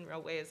affect us in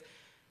real ways.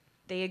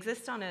 They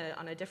exist on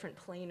a different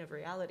plane of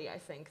reality, I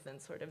think, than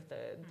sort of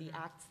the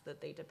acts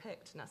that they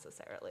depict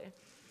necessarily.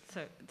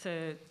 So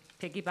to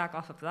piggyback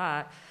off of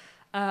that,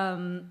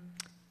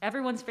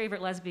 everyone's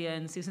favorite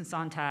lesbian, Susan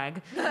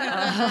Sontag,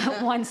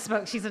 once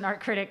spoke. She's an art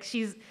critic.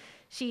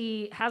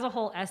 She has a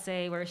whole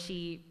essay where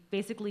she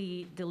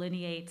basically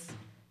delineates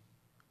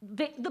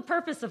the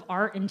purpose of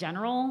art in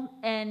general.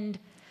 And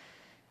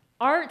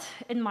art,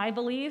 in my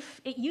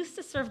belief, it used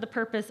to serve the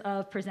purpose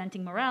of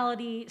presenting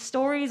morality.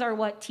 Stories are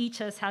what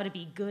teach us how to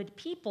be good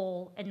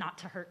people and not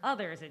to hurt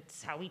others.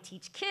 It's how we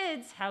teach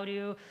kids how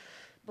to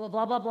blah,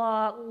 blah, blah,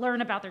 blah,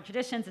 learn about their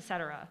traditions,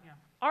 etc. Yeah.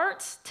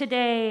 Art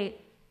today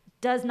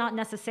does not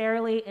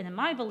necessarily, and in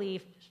my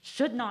belief,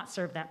 should not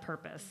serve that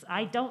purpose.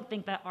 I don't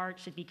think that art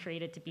should be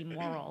created to be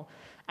moral.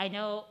 I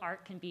know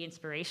art can be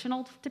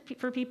inspirational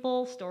for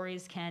people,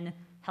 stories can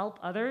help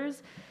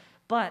others,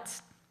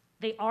 but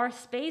they are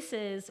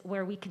spaces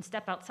where we can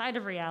step outside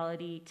of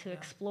reality to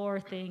explore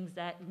things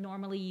that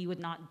normally you would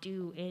not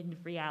do in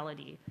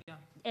reality. Yeah.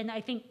 And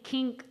I think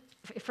kink,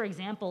 for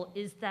example,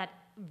 is that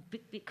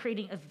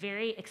creating a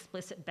very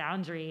explicit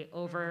boundary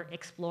over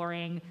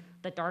exploring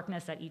the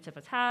darkness that each of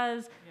us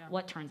has,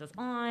 what turns us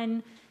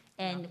on,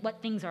 and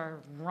what things are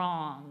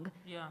wrong.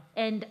 Yeah.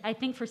 And I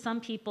think for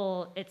some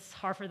people, it's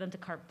hard for them to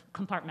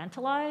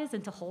compartmentalize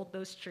and to hold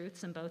those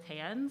truths in both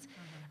hands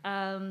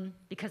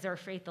because they're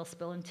afraid they'll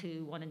spill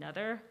into one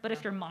another. But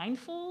if you're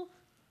mindful,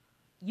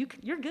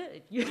 you're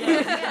good. You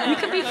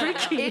can be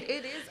freaky.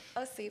 It is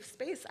a safe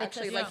space,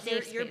 actually. Like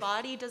your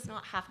body does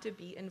not have to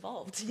be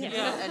involved. You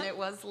know? And it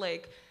was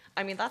like,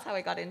 I mean, that's how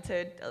I got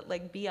into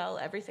like BL,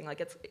 everything.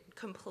 Like it's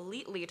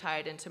completely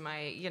tied into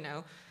my,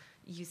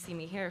 you see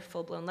me here,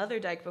 full-blown leather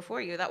dyke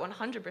before you. That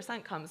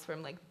 100% comes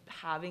from like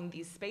having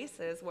these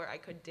spaces where I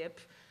could dip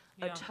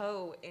a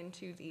toe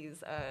into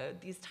these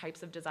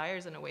types of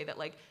desires in a way that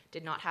like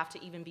did not have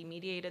to even be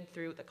mediated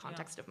through the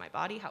context of my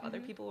body, how other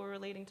people were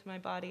relating to my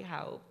body,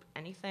 how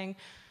anything.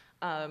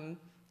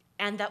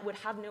 And that would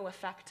have no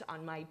effect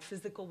on my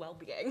physical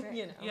well-being,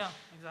 Yeah,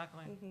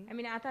 exactly. I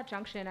mean, at that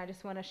junction, I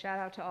just want to shout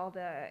out to all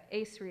the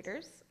ACE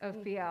readers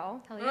of BL.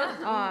 Hell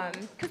yeah.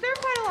 Because there are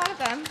quite a lot of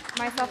them,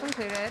 myself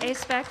included.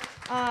 A-spec.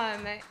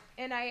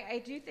 And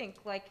I do think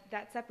like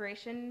that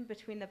separation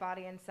between the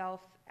body and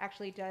self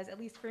actually does, at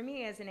least for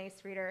me as an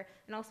ACE reader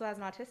and also as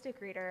an autistic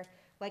reader,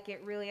 like it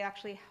really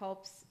actually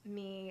helps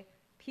me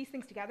piece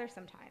things together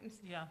sometimes.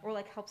 Yeah. Or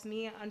like helps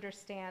me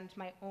understand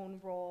my own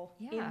role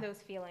in those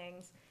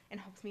feelings and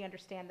helps me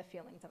understand the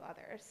feelings of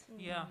others.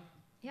 Yeah.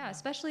 Yeah,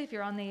 especially if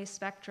you're on the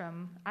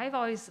spectrum. I've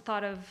always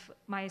thought of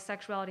my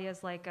sexuality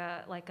as like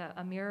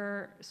a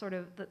mirror, sort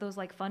of those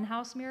like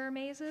funhouse mirror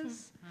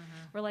mazes,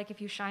 where like if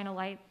you shine a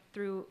light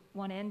through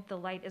one end, the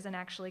light isn't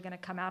actually going to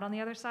come out on the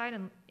other side,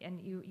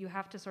 and you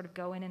have to sort of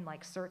go in and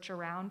like search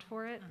around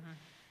for it.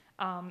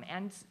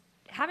 And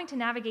having to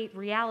navigate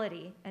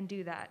reality and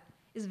do that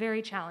is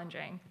very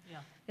challenging,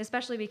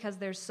 especially because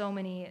there's so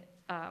many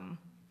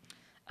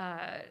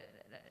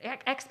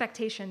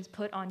expectations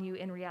put on you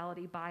in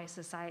reality by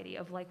society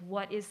of like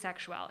what is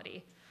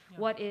sexuality,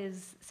 what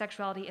is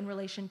sexuality in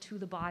relation to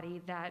the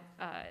body that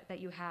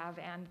you have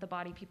and the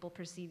body people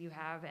perceive you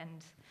have,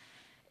 and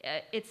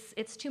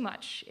it's too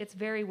much. It's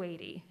very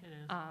weighty.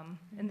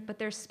 It is. But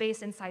there's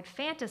space inside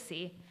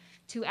fantasy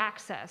to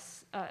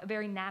access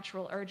very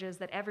natural urges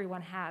that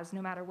everyone has,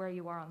 no matter where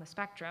you are on the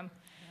spectrum.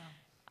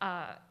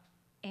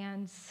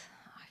 And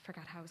I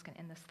forgot how I was going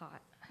to end this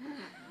thought.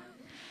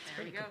 It's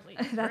pretty complete.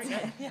 That's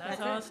it. That's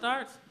how it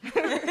starts.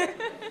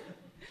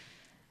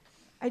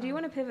 I do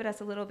want to pivot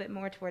us a little bit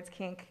more towards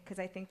kink because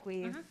I think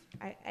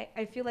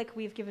I feel like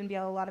we've given BL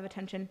a lot of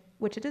attention,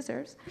 which it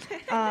deserves.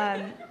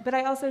 But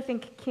I also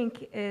think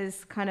kink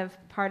is kind of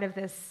part of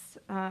this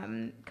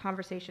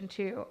conversation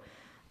too.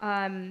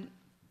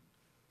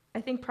 I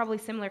think probably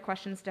similar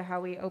questions to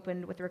how we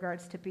opened with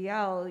regards to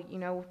BL,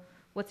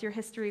 what's your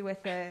history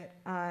with it?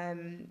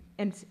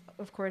 And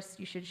of course,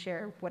 you should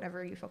share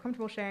whatever you feel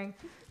comfortable sharing.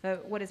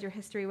 But what is your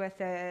history with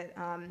it?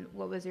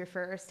 What was your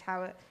first?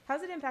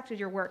 How's it impacted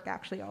your work,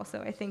 actually,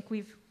 also? I think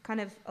we've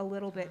kind of a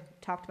little bit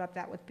talked about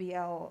that with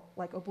BL,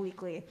 like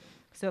obliquely.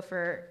 So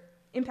for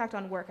impact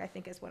on work, I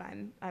think is what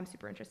I'm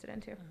super interested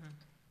in, too.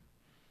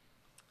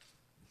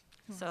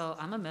 So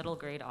I'm a middle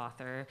grade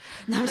author.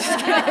 No, I'm just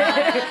kidding.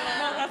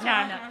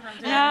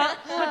 No,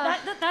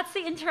 but that's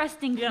the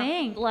interesting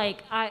thing.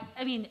 Like, I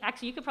mean,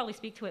 actually, you could probably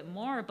speak to it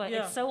more, but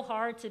it's so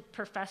hard to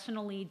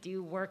professionally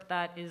do work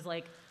that is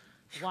like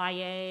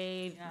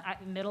YA,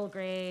 middle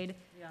grade,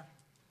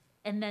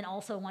 and then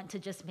also want to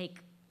just make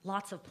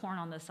lots of porn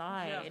on the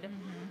side.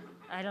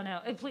 I don't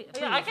know. Please.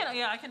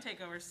 I can take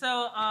over.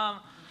 So,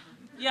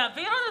 being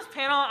on this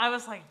panel, I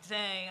was like,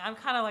 dang, I'm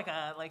kind of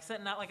like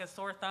sitting out like a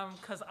sore thumb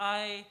because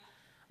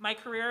my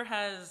career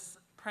has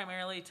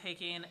primarily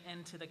taken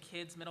into the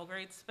kids' middle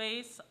grade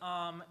space,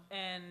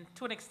 and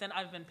to an extent,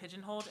 I've been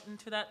pigeonholed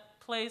into that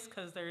place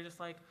because they're just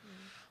like,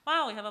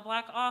 wow, we have a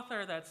black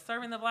author that's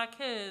serving the black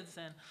kids,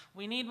 and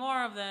we need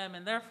more of them,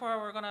 and therefore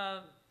we're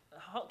gonna,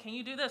 can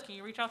you do this? Can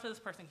you reach out to this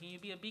person? Can you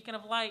be a beacon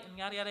of light, and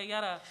yada, yada,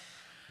 yada.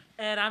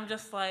 And I'm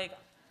just like,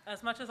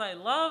 as much as I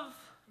love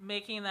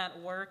making that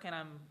work, and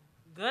I'm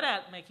good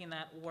at making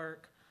that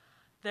work,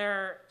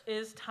 there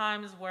is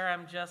times where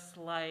I'm just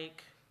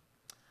like,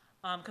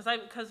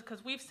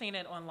 because we've seen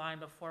it online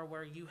before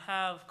where you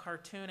have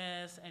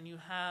cartoonists and you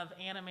have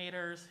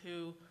animators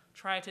who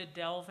try to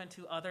delve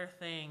into other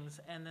things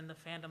and then the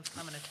fandoms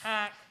come and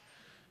attack,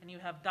 and you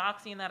have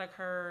doxing that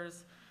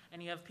occurs,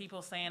 and you have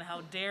people saying,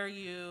 how dare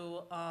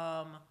you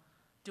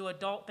do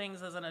adult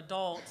things as an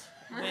adult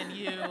when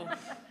you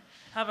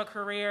have a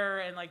career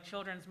in like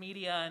children's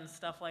media and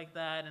stuff like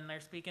that, and they're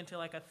speaking to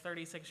like a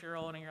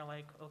 36-year-old and you're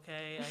like,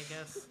 okay, I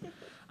guess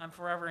I'm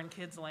forever in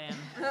kids land.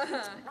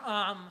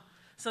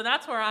 So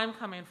that's where I'm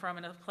coming from,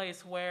 in a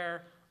place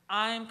where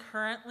I'm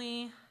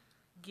currently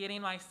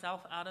getting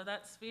myself out of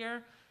that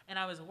sphere. And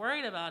I was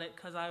worried about it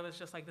because I was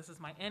just like, this is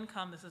my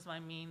income, this is my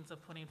means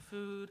of putting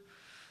food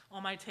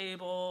on my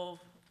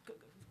table,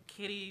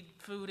 kitty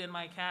food in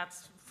my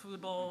cat's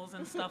food bowls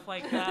and stuff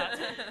like that.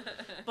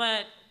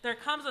 But there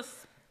came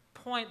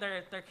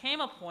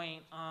a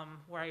point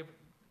where I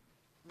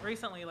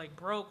recently like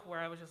broke, where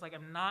I was just like,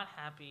 I'm not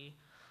happy.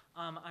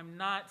 I'm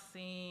not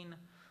seeing,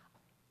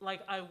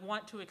 like, I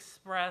want to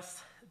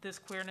express this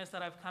queerness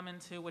that I've come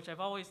into, which I've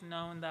always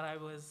known that I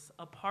was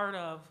a part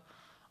of.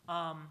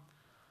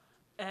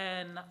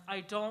 And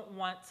I don't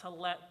want to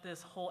let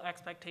this whole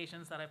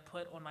expectations that I've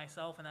put on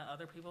myself and that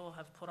other people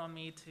have put on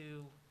me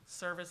to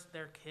service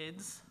their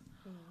kids,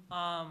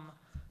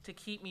 to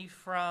keep me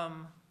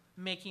from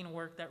making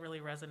work that really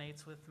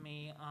resonates with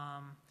me.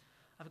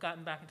 I've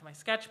gotten back into my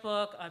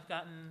sketchbook. I've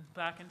gotten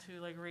back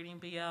into like reading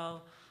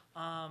BL.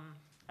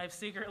 I've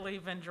secretly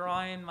been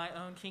drawing my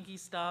own kinky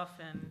stuff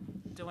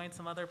and doing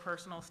some other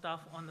personal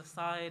stuff on the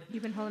side.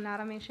 You've been holding out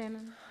on me,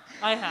 Shannon?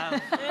 I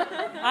have.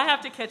 I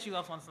have to catch you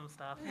up on some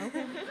stuff.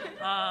 Okay.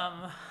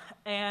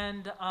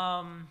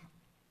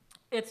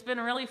 It's been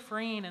really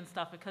freeing and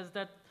stuff, because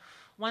that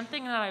one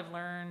thing that I've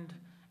learned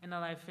and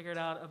that I've figured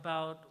out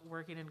about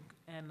working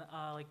in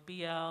like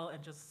BL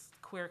and just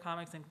queer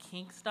comics and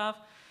kink stuff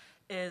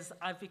is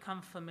I've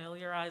become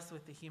familiarized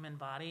with the human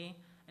body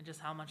and just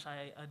how much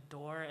I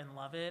adore and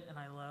love it. And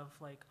I love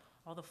like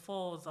all the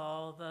folds,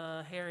 all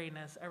the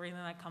hairiness, everything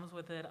that comes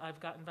with it.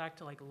 I've gotten back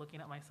to like looking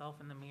at myself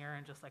in the mirror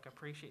and just like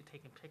appreciate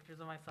taking pictures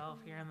of myself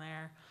here and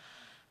there.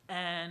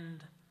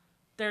 And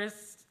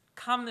there's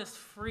come this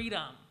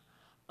freedom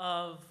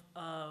of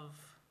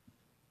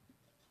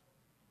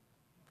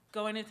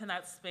going into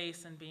that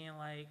space and being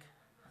like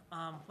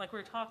we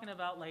were talking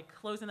about, like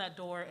closing that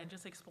door and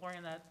just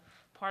exploring that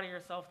part of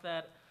yourself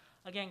that,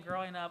 again,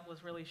 growing up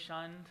was really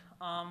shunned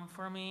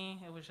for me.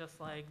 It was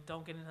just like,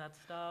 don't get into that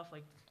stuff,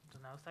 like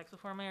no sex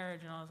before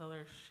marriage and all this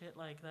other shit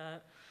like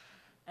that.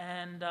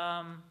 And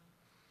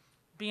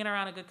being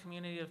around a good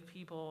community of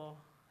people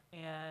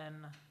and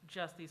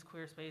just these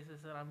queer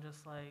spaces that I'm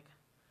just like,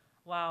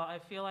 wow, I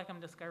feel like I'm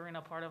discovering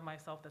a part of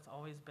myself that's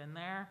always been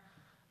there,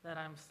 that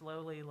I'm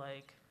slowly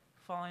like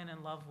falling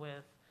in love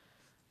with.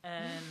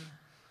 And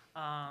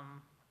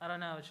I don't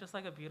know, it's just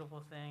like a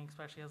beautiful thing,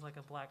 especially as like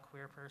a Black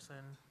queer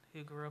person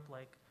who grew up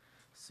like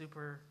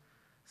super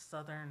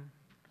Southern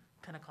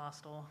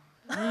Pentecostal,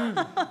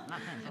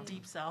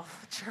 Deep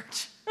South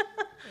church.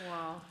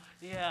 Wow.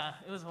 Yeah,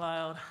 it was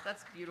wild.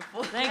 That's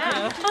beautiful. Thank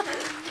you.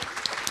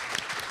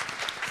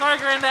 Sorry,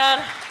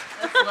 Granddad.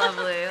 That's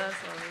lovely.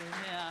 That's lovely.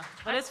 Yeah,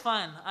 but it's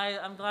fun.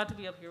 I'm glad to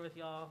be up here with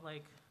y'all.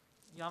 Like,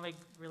 y'all make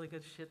really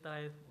good shit that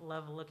I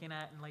love looking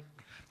at and like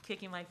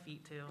kicking my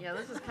feet to. Yeah,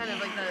 this is kind of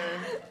like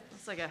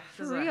this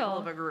is a real. hell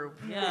of a group.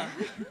 Yeah.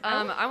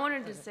 I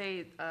wanted to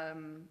say,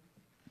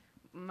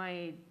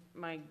 my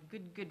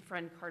good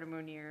friend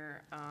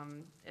Cardamonier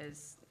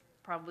is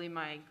probably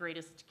my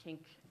greatest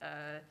kink.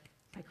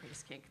 My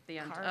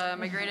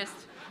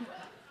greatest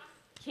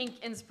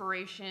kink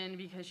inspiration,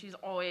 because she's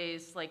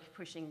always like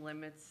pushing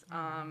limits.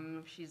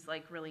 She's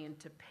like really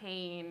into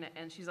pain,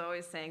 and she's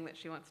always saying that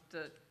she wants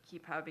to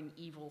keep having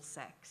evil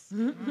sex.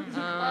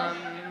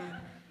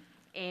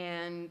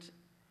 And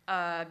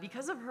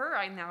because of her,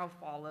 I now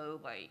follow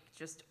like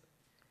just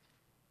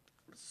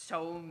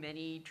so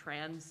many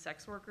trans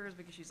sex workers,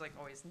 because she's like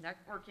always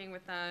networking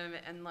with them,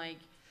 and like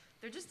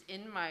they're just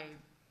in my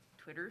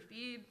Twitter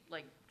feed,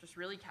 like just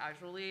really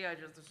casually.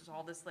 There's just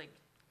all this like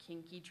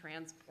kinky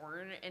trans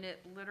porn, and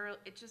it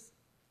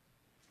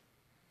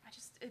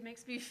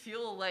makes me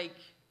feel like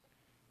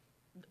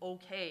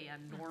okay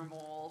and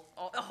normal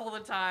all the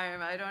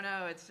time. I don't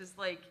know. It's just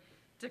like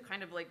to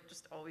kind of like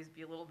just always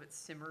be a little bit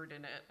simmered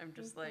in it. I'm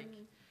just like,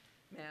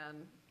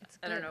 man,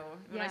 I don't know.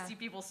 When I see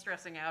people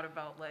stressing out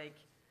about like,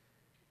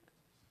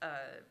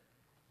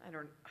 I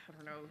don't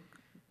know,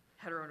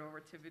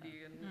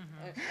 heteronormativity, and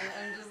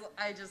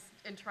I just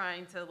in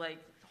trying to like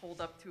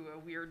hold up to a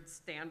weird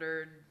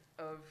standard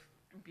of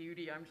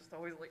beauty, I'm just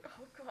always like,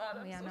 oh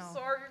God, I'm so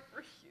sorry for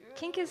you.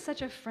 Kink is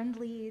such a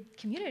friendly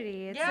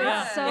community.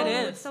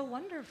 It's so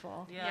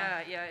wonderful.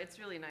 Yeah, it's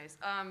really nice.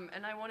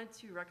 And I wanted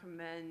to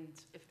recommend,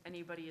 if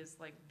anybody is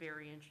like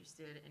very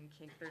interested in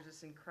kink, there's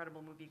this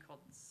incredible movie called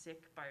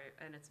Sick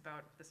and it's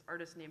about this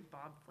artist named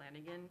Bob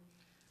Flanagan,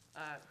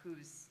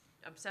 who's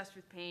obsessed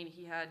with pain.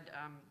 He had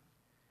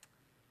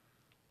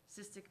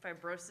cystic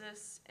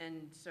fibrosis,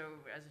 and so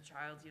as a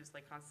child he was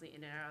like constantly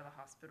in and out of the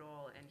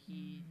hospital, and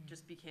he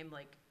just became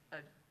like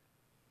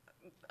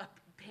a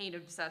pain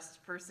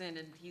obsessed person,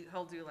 and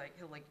he'll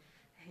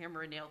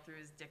hammer a nail through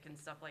his dick and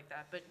stuff like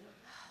that. But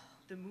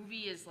the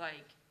movie is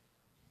like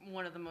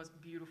one of the most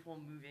beautiful,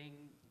 moving,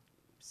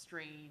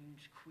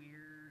 strange,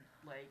 queer,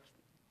 like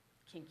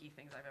kinky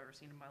things I've ever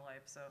seen in my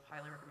life. So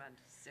highly recommend.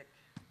 Sick.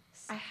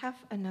 I have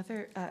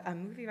another a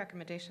movie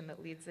recommendation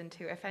that leads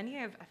into, if any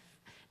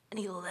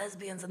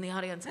lesbians in the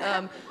audience,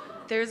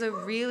 there's a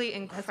really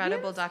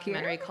incredible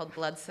documentary called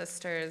Blood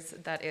Sisters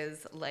that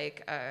is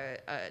like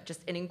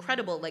just an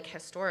incredible like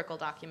historical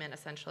document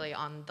essentially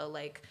on the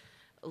like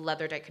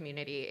Leatherneck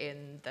community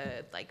in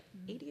the like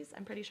 80s,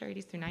 I'm pretty sure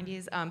 80s through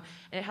 90s, and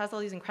it has all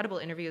these incredible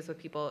interviews with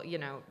people, you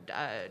know,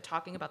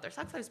 talking about their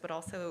sex lives, but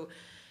also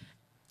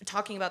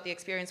talking about the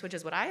experience, which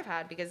is what I've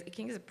had, because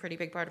kink is a pretty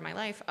big part of my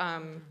life,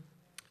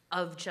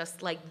 of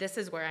just like, this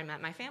is where I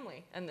met my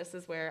family, and this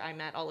is where I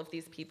met all of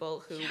these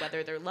people who,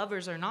 whether they're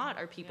lovers or not,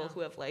 are people who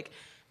have like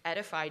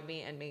edified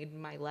me and made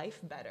my life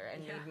better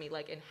and made me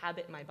like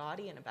inhabit my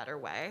body in a better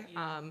way.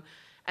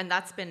 And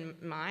that's been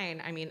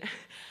mine. I mean,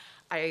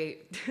 I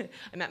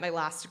met my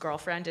last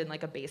girlfriend in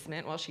like a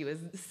basement while she was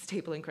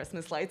stapling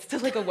Christmas lights to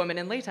like a woman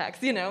in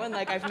latex, you know, and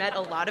like I've met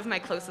a lot of my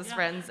closest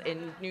friends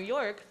in New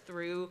York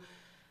through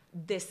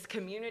this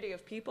community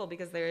of people,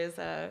 because there is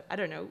I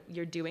don't know,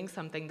 you're doing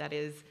something that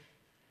is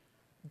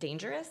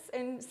dangerous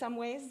in some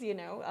ways, you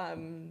know.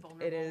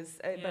 It is,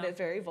 but it's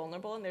very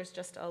vulnerable, and there's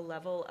just a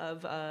level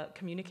of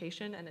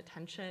communication and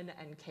attention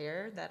and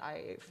care that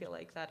I feel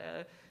like that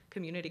a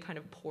community kind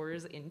of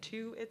pours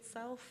into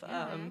itself.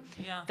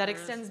 That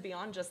extends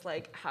beyond just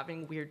like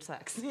having weird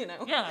sex, you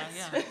know.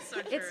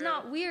 So true. It's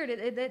not weird.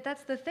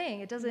 That's the thing.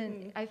 It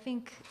doesn't. I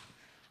think.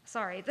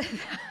 Sorry.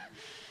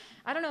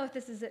 I don't know if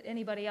this is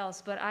anybody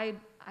else, but I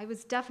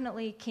was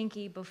definitely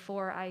kinky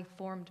before I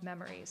formed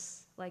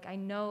memories. Like, I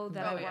know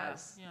that I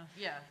was.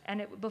 Yeah.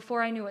 And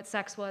before I knew what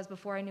sex was,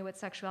 before I knew what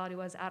sexuality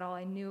was at all,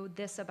 I knew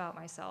this about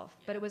myself.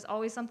 But it was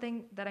always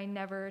something that I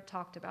never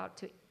talked about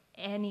to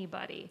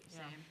anybody.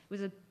 Same. It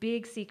was a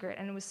big secret,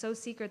 and it was so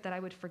secret that I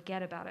would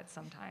forget about it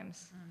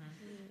sometimes.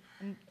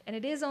 And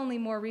it is only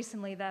more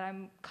recently that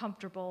I'm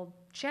comfortable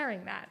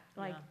sharing that.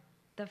 Like,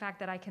 the fact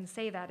that I can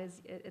say that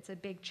it's a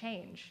big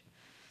change.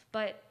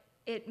 But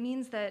it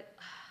means that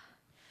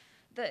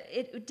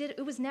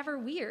it was never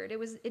weird.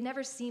 It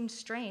never seemed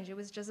strange. It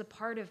was just a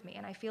part of me.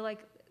 And I feel like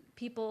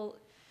people,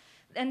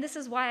 and this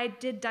is why I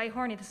did Die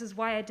Horny. This is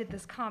why I did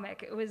this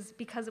comic. It was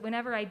because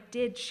whenever I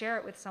did share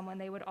it with someone,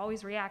 they would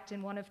always react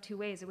in one of two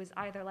ways. It was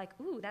either like,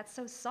 ooh, that's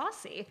so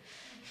saucy.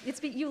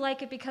 You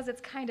like it because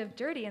it's kind of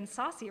dirty and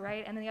saucy,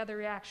 right? And then the other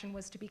reaction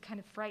was to be kind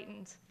of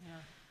frightened.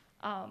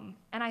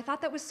 And I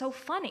thought that was so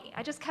funny.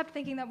 I just kept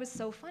thinking that was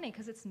so funny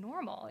because it's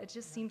normal. It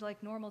just seemed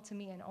like normal to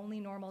me and only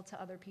normal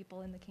to other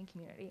people in the kink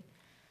community.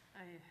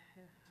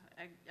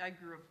 I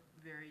grew up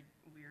very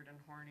weird and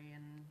horny,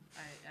 and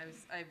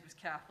I was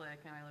Catholic,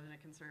 and I lived in a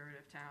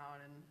conservative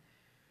town, and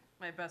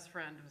my best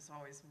friend was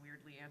always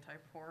weirdly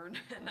anti-porn.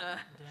 And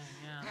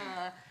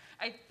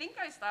I think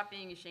I stopped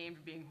being ashamed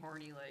of being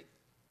horny like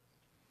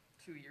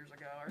 2 years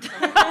ago or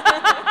something.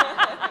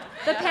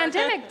 The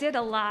pandemic did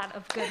a lot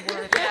of good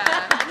work.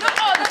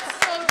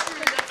 That's so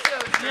true.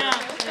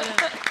 That's so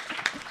true.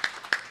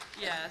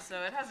 Yeah,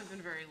 so it hasn't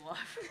been very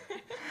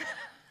lovely.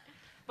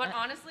 But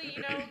honestly,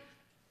 you know,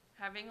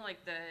 having like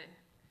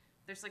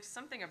there's like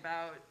something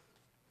about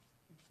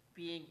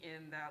being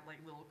in that like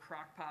little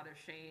crock pot of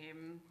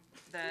shame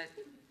that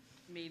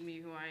made me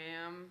who I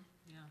am.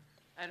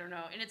 I don't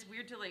know. And it's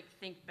weird to like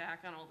think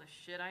back on all the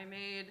shit I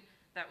made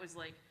that was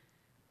like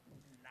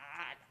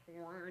not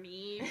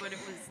horny, but it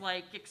was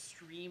like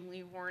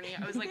extremely horny.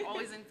 I was like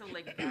always into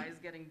like guys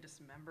getting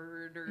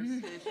dismembered or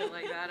shit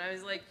like that. I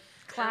was like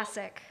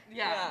Classic.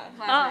 Classic.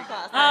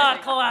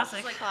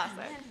 Classic. Like, Classic.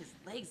 Man, his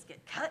legs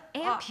get cut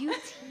off.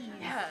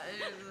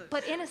 Amputee.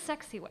 But in a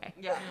sexy way.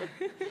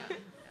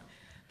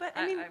 But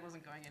I mean, I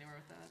wasn't going anywhere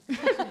with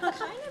that.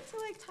 kind of to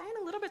like tie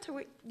in a little bit to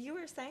what you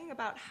were saying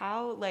about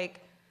how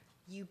like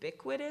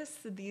ubiquitous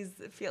these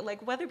feel,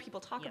 like whether people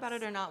talk about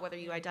it or not, whether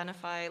you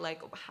identify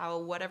like how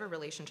whatever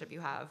relationship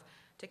you have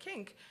to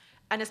kink,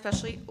 and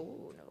especially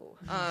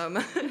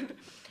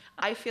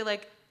I feel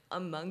like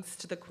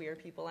amongst the queer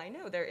people I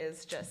know, there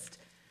is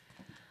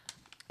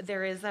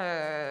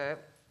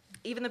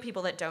even the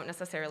people that don't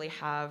necessarily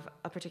have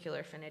a particular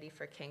affinity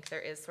for kink,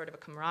 there is sort of a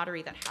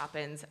camaraderie that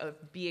happens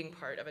of being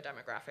part of a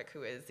demographic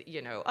who is,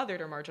 you know, othered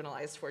or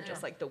marginalized for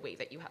just like the way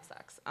that you have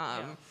sex.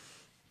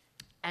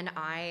 And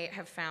I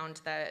have found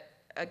that,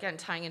 again,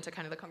 tying into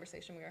kind of the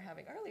conversation we were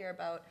having earlier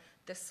about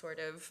this sort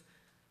of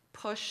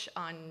push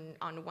on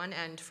one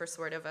end for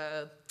sort of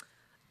a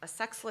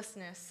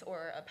sexlessness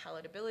or a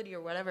palatability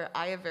or whatever,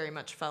 I have very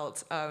much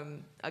felt,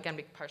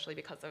 again, partially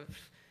because of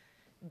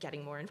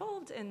getting more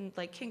involved in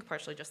like kink,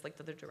 partially just like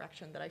the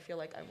direction that I feel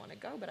like I want to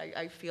go, but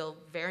I feel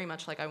very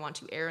much like I want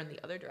to err in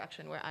the other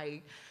direction where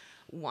I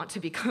want to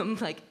become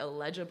like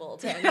illegible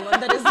to anyone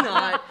that is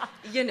not,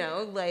 you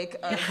know,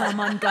 like Become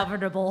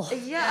ungovernable.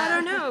 I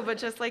don't know, but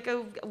just like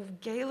a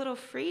gay little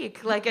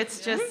freak. Like it's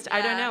just,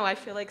 I don't know. I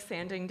feel like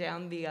sanding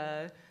down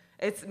the,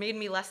 it's made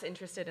me less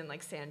interested in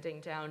like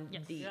sanding down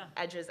the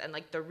edges and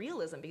like the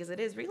realism, because it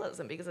is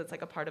realism, because it's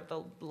like a part of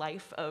the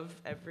life of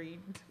every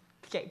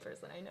gay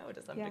person I know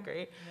to some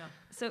degree.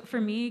 So for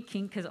me,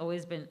 kink has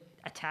always been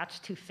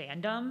attached to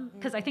fandom,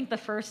 because I think the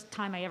first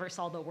time I ever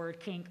saw the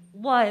word kink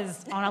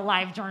was on a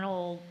live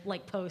journal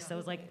like post. I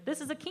was like,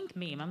 this is a kink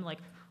meme. I'm like,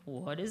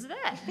 what is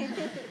that?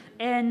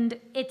 And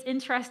it's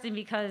interesting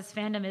because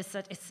fandom is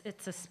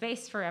it's a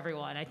space for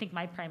everyone. I think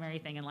my primary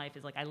thing in life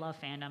is like, I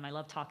love fandom. I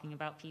love talking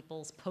about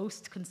people's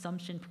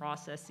post-consumption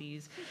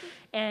processes.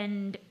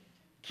 And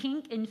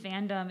kink in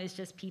fandom is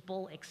just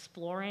people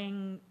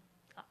exploring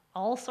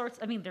all sorts,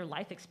 I mean, their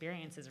life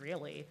experiences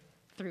really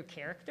through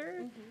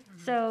character.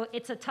 So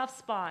it's a tough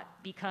spot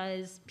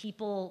because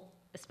people,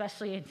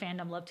 especially in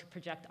fandom, love to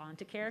project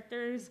onto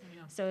characters.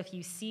 So if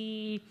you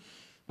see,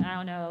 I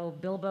don't know,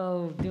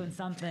 Bilbo doing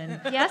something.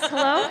 Yes,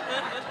 hello?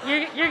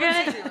 You're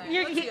gonna,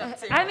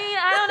 I mean,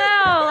 I don't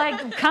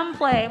know, like, come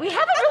play. We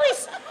haven't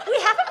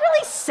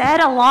really said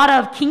a lot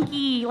of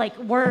kinky, like,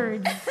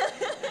 words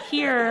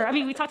here. I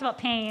mean, we talked about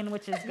pain,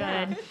 which is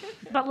good,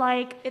 but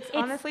like, It's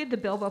honestly the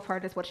Bilbo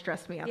part is what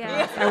stressed me out the Yeah.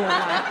 most.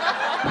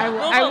 I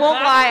won't lie. I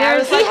won't lie. I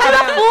was he like,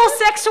 had a full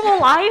sexual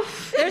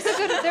life.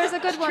 There's a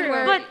good one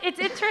where But it's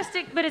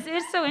interesting. But it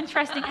is so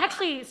interesting.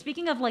 Actually,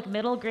 speaking of like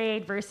middle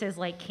grade versus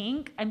like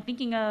kink, I'm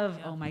thinking of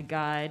oh my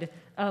god,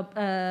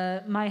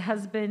 my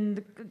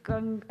husband,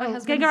 husband's-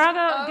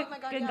 Oh my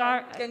God,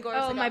 yeah.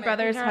 Gengar oh, my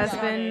brother's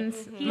husband.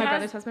 He My has-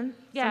 brother's husband.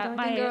 Yeah, Something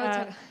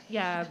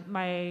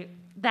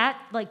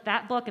like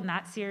that book and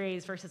that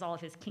series versus all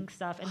of his kink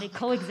stuff, and they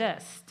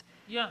coexist.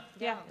 Yeah.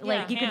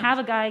 Like you can Can. have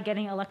a guy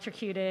getting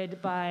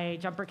electrocuted by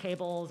jumper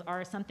cables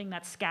or something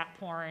that's scat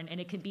porn,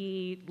 and it could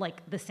be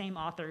like the same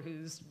author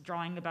who's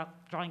drawing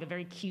a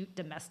very cute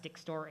domestic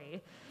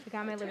story. The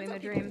guy my living the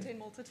dream.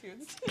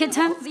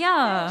 Contempt,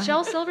 yeah.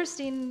 Shel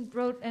Silverstein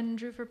wrote and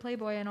drew for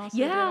Playboy and also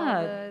did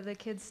Yeah. all the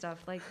kids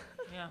stuff. Like,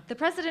 Yeah. the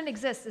precedent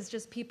exists. It's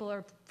just people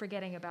are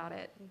forgetting about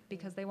it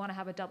because they want to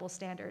have a double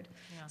standard,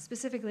 Yeah.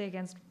 specifically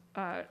against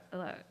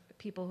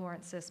people who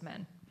aren't cis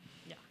men.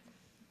 Yeah.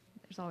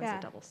 There's always a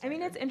double I standard.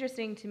 mean, it's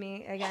interesting to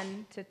me,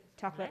 again, to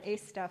talk about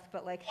ace stuff,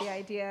 but like the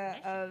idea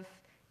of,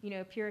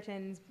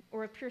 Puritans,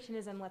 or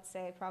Puritanism, let's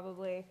say,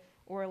 probably,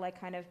 or like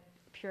kind of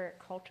pure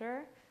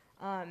culture.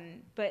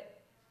 But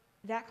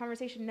that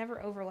conversation never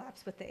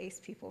overlaps with the ace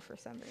people for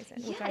some reason.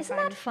 Yeah, isn't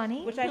that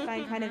funny? Which I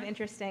find kind of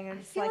interesting. And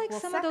I it's feel like well,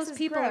 some of sex those is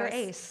people are gross.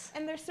 ace.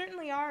 And there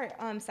certainly are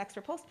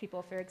sex-repulsed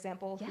people, for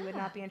example, who would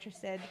Yeah. not be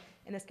interested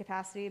in this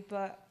capacity.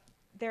 But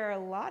there are a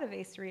lot of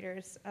ace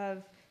readers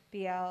of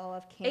BL,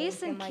 of Kink.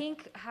 Ace and like,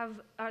 Kink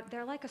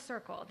they're like a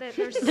circle. There's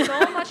so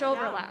much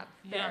overlap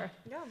there.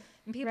 Yeah.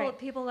 And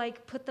people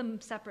like put them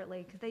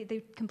separately because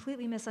they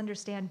completely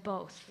misunderstand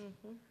both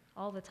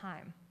all the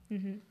time.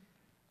 Mm-hmm.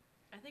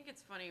 I think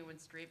it's funny when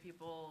straight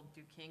people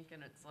do kink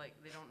and it's like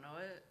they don't know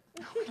it.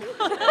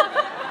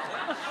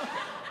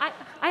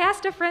 I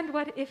asked a friend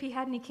if he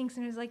had any kinks,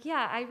 and he was like,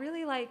 "Yeah, I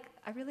really like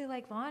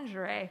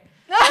lingerie."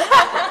 Well,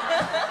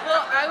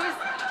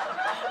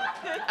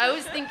 I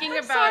was thinking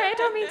about. Sorry, I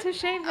don't mean to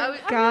shame him. I was-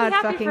 I'm God really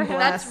happy fucking for him.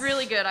 bless. That's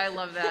really good. I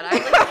love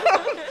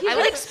that. He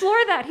should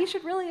explore that. He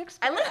should really I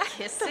explore. like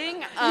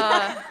kissing.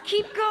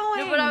 Keep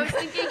going. No, but I was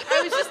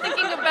just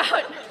thinking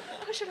about.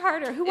 Push it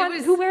harder. Who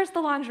was- wears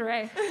the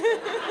lingerie?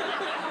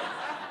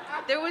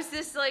 There was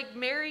this like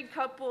married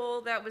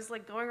couple that was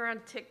like going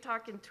around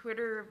TikTok and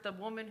Twitter. The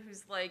woman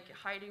who's like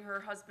hiding her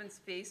husband's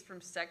face from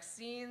sex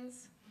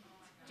scenes.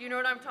 Do you know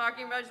what I'm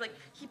talking about? She's like,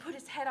 he put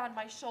his head on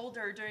my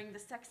shoulder during the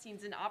sex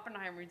scenes in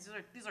Oppenheimer. These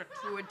are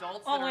two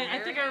adults. Oh that wait, are I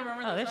think married. I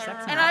remember Oh, this. there's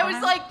sex And I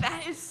was like,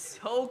 that is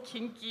so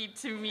kinky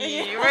to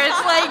me. Where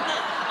it's like,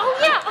 Oh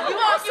yeah.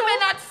 you may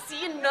not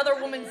see another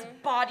woman's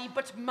body,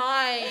 but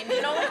mine.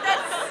 You know,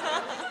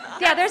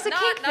 Yeah, there's a not,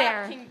 kink not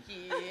there. kinky.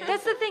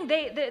 That's the thing.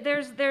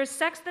 There's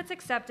sex that's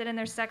accepted and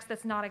there's sex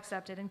that's not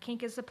accepted. And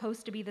kink is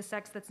supposed to be the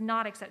sex that's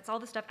not accepted. It's all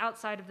the stuff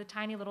outside of the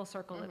tiny little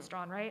circle that's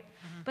drawn, right?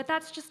 But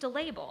that's just a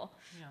label.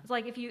 Yeah. It's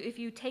like if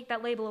you take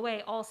that label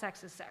away, all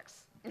sex is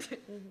sex.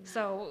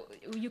 So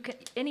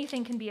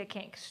anything can be a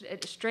kink.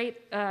 Straight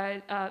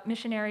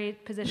missionary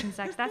position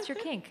sex. That's your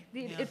kink.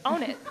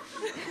 Own it.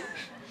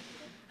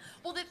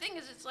 Well, the thing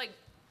is, it's like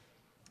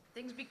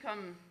things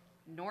become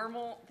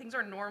normal. Things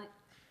are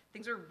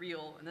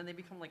real, and then they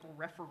become like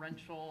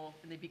referential,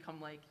 and they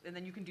become like, and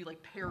then you can do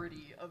like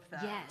parody of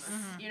that. Yes.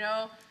 You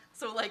know,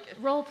 so like.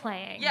 Role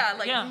playing. Yeah,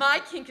 like Yeah.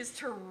 my kink is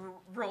to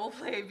role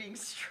play being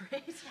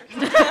straight.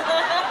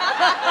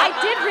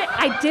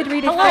 I did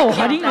read a Hello, fic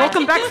honey. about that.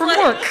 Welcome back from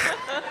work.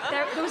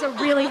 There was a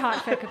really hot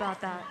fic about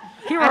that.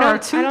 Here I are our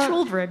don't- two I don't-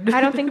 children.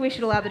 I don't think we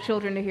should allow the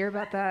children to hear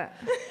about that.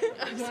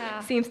 Yeah.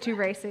 Seems too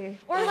racy.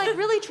 Or like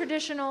really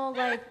traditional,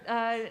 like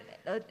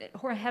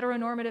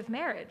heteronormative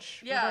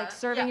marriage. Yeah, Like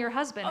serving yeah. your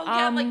husband. Oh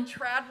yeah, like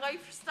trad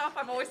wife stuff.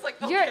 I'm always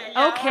like, okay, You're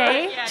yeah,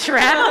 okay. alright, yeah,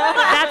 Trad.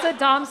 That's a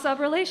dom sub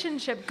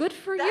relationship. Good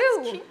for That's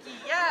you. kinky,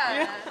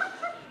 yeah.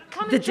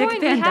 Come The and join. Dick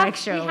We Van have- Dyke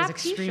Show we is have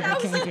extremely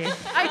t-shirts. kinky.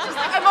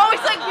 I'm always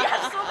like, we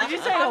have so much Did you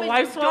say a common,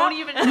 wife you swap? don't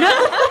even know. No,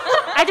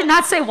 I did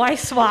not say wife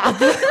swap.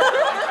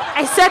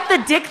 I said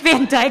the Dick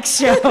Van Dyke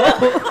Show.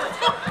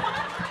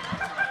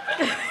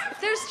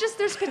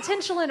 There's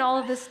potential in all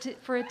of this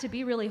for it to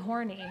be really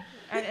horny,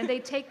 and they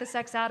take the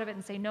sex out of it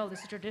and say no,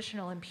 this is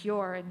traditional and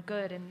pure and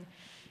good, and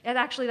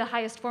actually the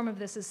highest form of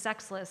this is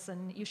sexless,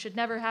 and you should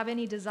never have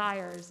any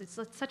desires. It's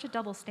such a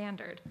double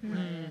standard.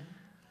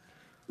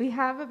 We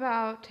have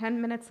about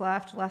 10 minutes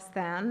left, less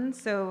than.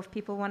 So if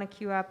people want to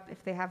queue up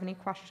if they have any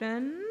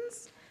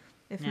questions.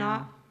 If No.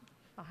 not,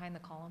 Behind the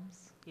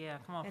columns. Yeah,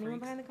 come on, anyone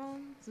freaks. behind the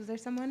columns? Is there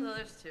someone? No,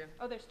 there's two.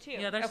 Oh, there's two.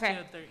 Yeah, there's okay.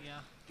 two. There, yeah.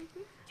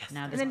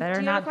 Now, And this then, better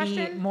do you have not a be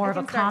question? more I of a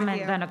can start with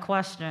comment you. than a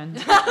question.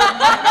 We'll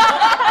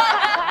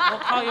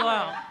call you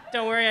out.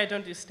 Don't worry, I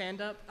don't do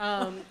stand-up.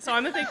 So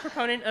I'm a big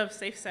proponent of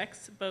safe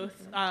sex, both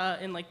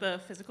in like the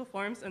physical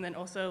forms and then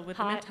also with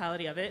the Hot.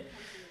 mentality of it.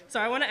 So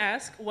I want to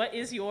ask, what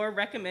is your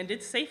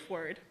recommended safe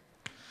word?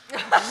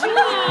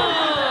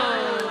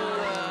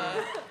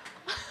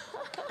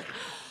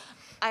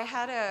 I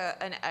had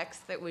an ex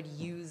that would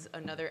use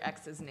another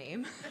ex's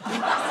name.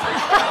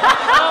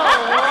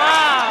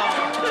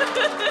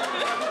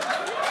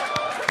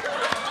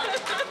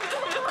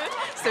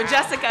 So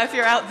Jessica, if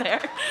you're out there.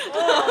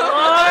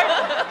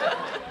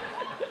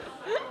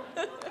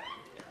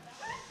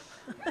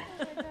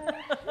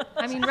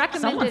 I mean,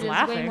 recommended is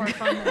way more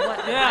fun than what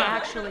I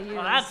actually use.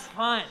 Well, that's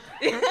fun.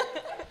 Did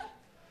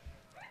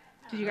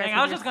you guys? Dang,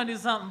 I was just gonna do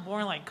something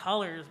boring like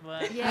colors,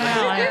 but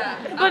Yeah.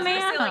 I was gonna say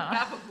Banana. like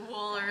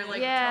Gabagool or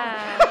like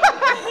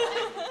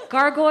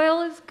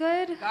Gargoyle is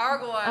good.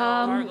 Gargoyle.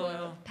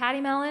 gargoyle.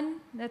 Patty melon.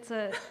 It's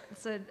a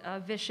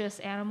vicious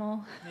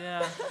animal.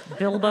 Yeah.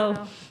 Bilbo.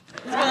 I'm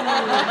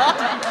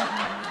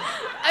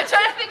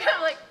trying to think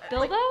of like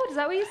Bilbo? Is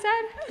that what you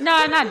said?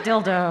 No, not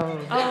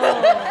dildo.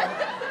 Oh,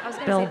 I was gonna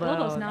say Bilbo's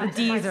Bilbo. not. The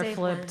D's my are safe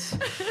flipped.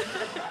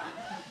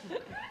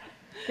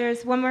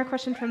 There's one more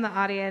question from the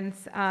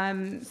audience.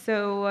 One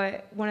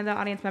of the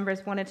audience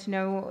members wanted to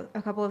know,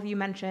 a couple of you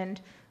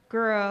mentioned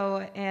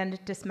Guro and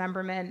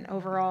dismemberment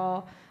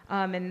overall,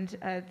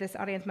 this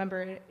audience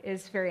member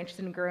is very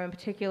interested in Guro in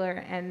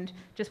particular and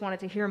just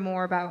wanted to hear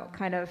more about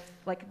kind of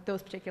like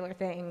those particular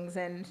things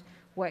and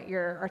what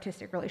your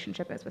artistic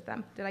relationship is with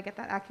them. Did I get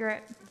that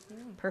accurate?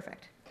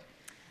 Perfect.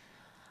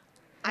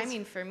 I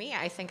mean, for me,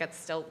 I think it's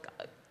still,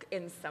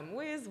 in some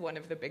ways, one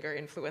of the bigger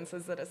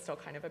influences that is still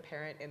kind of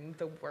apparent in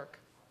the work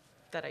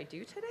that I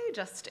do today.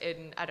 Just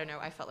in, I don't know,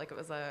 I felt like it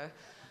was a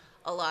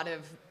lot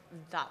of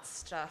that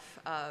stuff,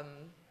 I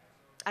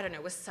don't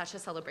know, was such a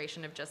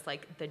celebration of just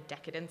like the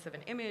decadence of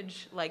an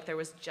image. Like there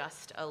was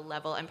just a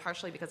level, and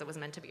partially because it was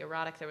meant to be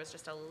erotic, there was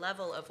just a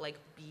level of like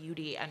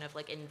beauty and of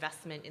like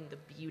investment in the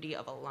beauty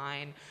of a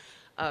line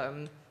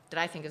that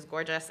I think is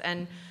gorgeous.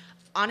 And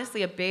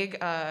honestly, a big,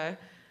 I'm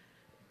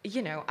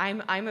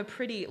a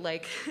pretty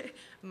like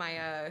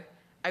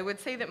I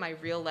would say that my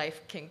real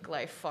life kink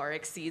life far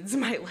exceeds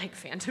my like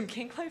phantom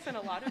kink life in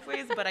a lot of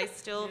ways, but I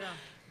still,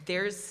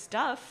 there's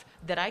stuff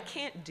that I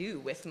can't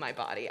do with my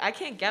body. I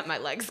can't get my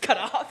legs cut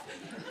off,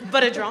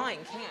 but a drawing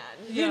can,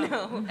 you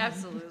know?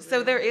 absolutely.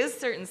 So there is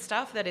certain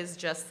stuff that is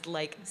just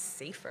like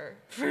safer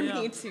for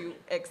me to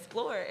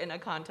explore in a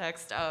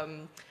context,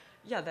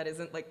 that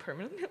isn't like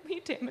permanently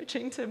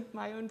damaging to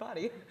my own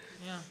body.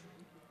 Yeah.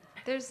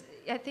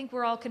 I think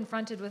we're all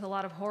confronted with a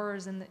lot of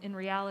horrors in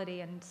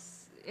reality, and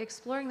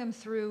exploring them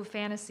through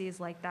fantasies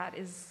like that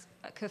is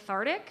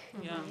cathartic,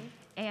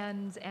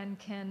 and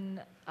can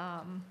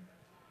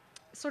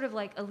sort of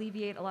like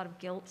alleviate a lot of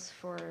guilt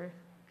for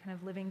kind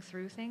of living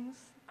through things.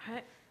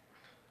 I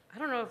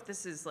don't know if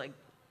this is like,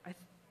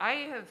 I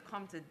have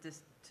come to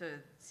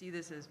see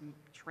this as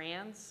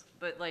trans,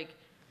 but like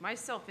my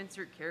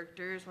self-insert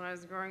characters when I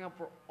was growing up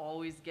were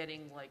always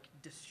getting like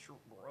destroyed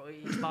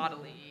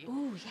bodily.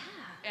 Ooh,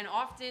 yeah. And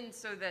often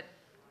so that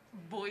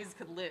boys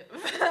could live.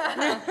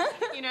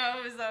 You know,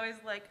 it was always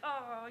like,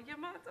 oh,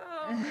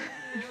 Yamato,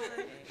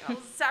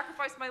 I'll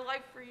sacrifice my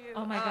life for you.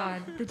 Oh my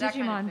God, the that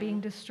Digimon kind of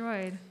being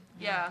destroyed.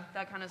 Yeah,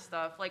 that kind of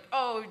stuff. Like,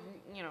 oh,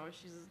 you know,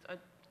 she's a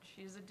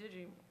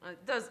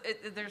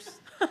Digimon. There's.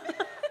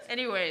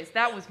 Anyways,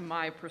 that was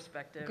my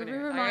perspective. Anyway,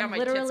 I got Garurumon my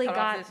literally tits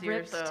cut off got this year,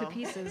 ripped so, to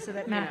pieces so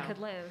that you Matt know, could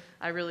live.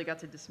 I really got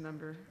to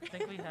dismember. I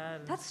think we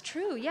had. That's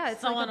true. Yeah,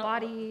 it's like a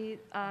body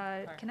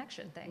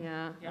connection thing.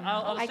 Yeah. Yeah,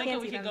 I was I thinking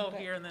can't we see could them, go but-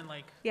 here and then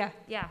like. Yeah.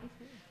 Yeah.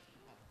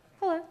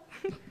 Hello.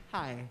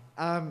 Hi.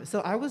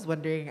 So I was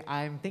wondering,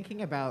 I'm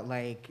thinking about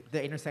like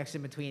the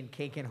intersection between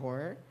kink and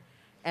horror,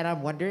 and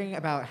I'm wondering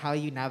about how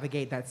you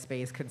navigate that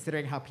space,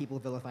 considering how people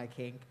vilify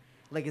kink.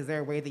 Like, is there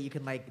a way that you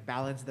can like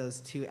balance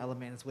those two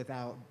elements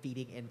without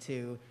feeding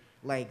into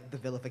like the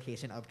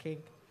vilification of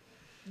kink?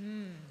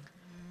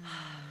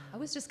 I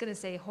was just gonna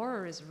say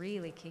horror is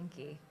really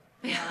kinky.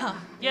 Yeah.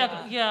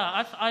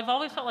 I've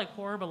always felt like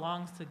horror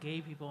belongs to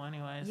gay people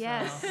anyway.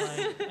 Yes. So,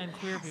 like, and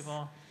queer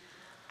people.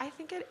 I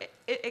think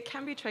it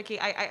can be tricky.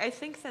 I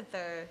think that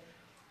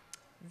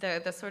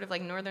the sort of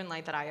like northern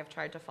light that I have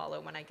tried to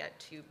follow when I get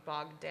too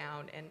bogged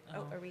down and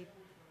are we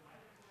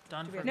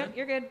Done Do we for have No, good.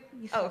 you're good.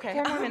 You Oh, okay.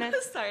 4 more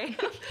minutes. Sorry.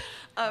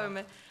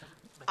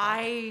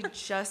 I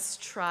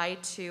just try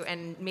to,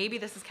 and maybe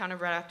this is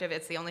counterproductive,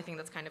 it's the only thing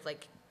that's kind of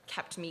like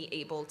kept me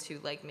able to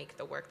like make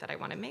the work that I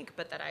want to make,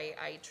 but that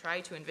I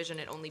try to envision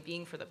it only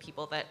being for the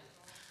people that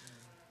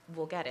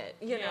will get it.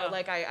 You know,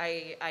 like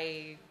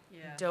I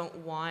don't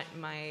want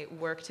my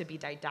work to be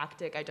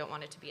didactic. I don't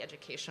want it to be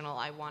educational.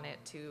 I want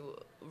it to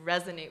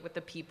resonate with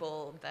the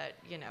people that,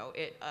 you know,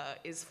 it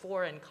is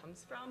for and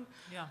comes from.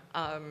 Yeah.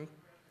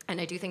 And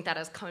I do think that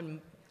has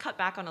cut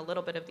back on a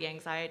little bit of the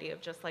anxiety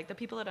of just like the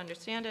people that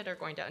understand it are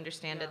going to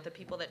understand it. The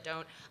people that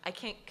don't, I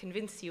can't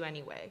convince you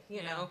anyway,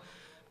 you know?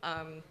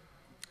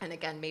 And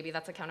again, maybe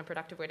that's a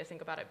counterproductive way to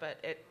think about it, but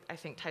it, I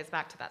think, ties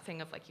back to that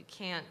thing of like, you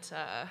can't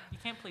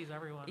please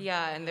everyone.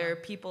 Yeah, and there are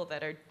people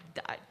that are,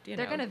 you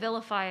They're know. gonna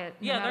vilify it.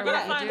 No Yeah, matter they're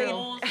gonna what find you do.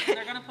 holes.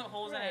 They're gonna put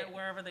holes in it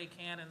wherever they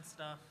can and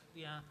stuff.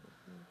 Yeah.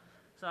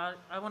 So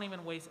I won't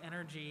even waste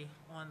energy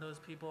on those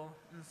people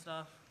and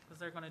stuff because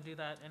they're gonna do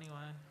that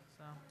anyway.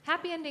 So.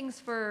 Happy endings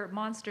for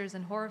monsters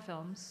and horror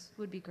films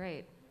would be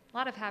great. A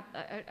lot of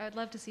I'd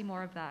love to see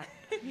more of that.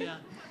 Yeah.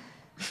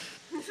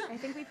 I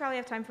think we probably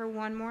have time for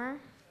one more.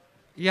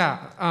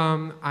 Yeah,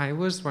 I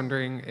was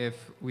wondering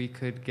if we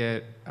could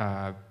get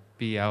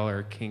BL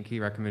or kinky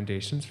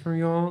recommendations from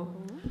you all.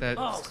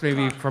 That's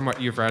maybe from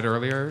what you've read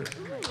earlier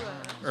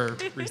or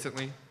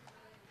recently.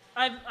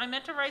 I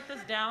meant to write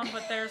this down,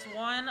 but there's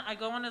one. I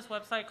go on this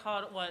website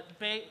called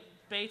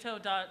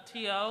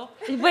Beto.to.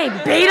 Wait,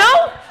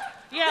 Beto?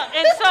 Yeah,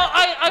 and so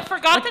I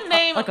forgot the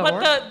name, like a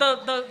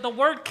but the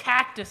word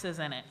cactus is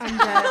in it. I'm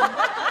dead.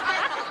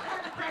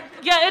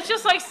 Yeah, it's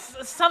just like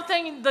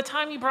something. The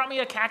time you brought me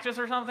a cactus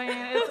or something.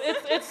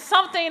 It's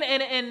something,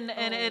 and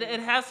it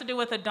has to do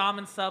with a dom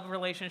and sub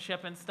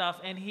relationship and stuff.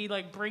 And he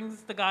like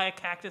brings the guy a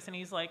cactus, and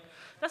he's like,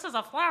 "This is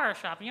a flower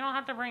shop. You don't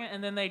have to bring it."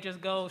 And then they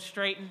just go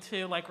straight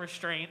into like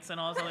restraints and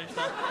all this other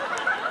stuff.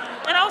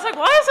 And I was like,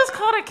 "Why is this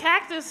called a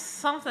cactus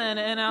something?"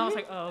 And I was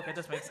like, "Oh, okay,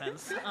 this makes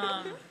sense."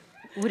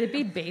 Would it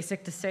be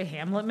basic to say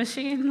Hamlet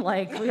machine?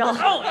 Like we all.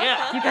 Oh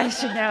yeah. You guys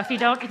should know. If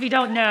you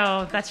don't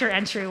know, that's your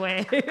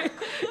entryway.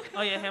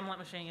 Oh yeah, Hamlet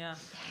machine. Yeah.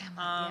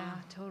 Yeah,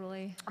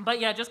 totally. But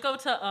yeah, just go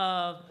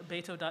to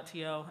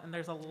Beto.to, and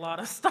there's a lot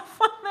of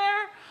stuff on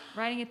there.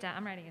 Writing it down.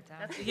 I'm writing it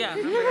down. Yeah.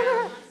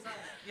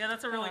 Yeah,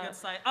 that's a really good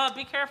site.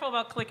 Be careful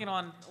about clicking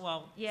on,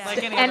 Yeah.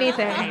 like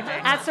Anything.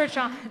 At search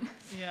on.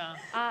 Yeah.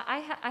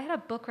 I had a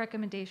book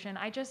recommendation.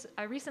 I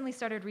recently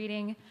started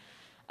reading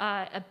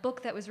a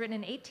book that was written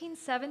in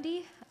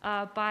 1870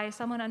 by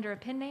someone under a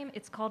pen name.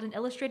 It's called An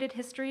Illustrated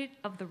History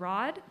of the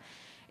Rod.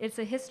 It's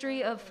a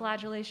history of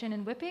flagellation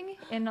and whipping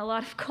in a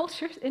lot of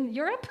cultures in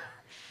Europe.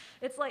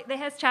 It's like, it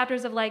has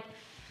chapters of like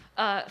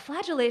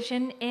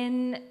flagellation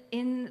in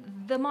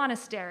the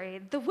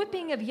monastery, the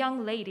whipping of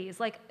young ladies.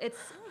 Like it's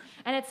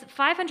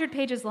 500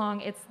 pages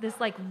long. It's this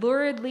like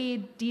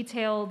luridly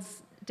detailed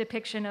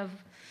depiction of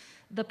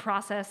the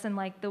process and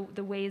like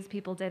the ways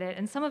people did it.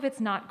 And some of it's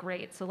not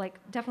great, so like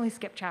definitely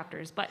skip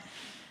chapters, but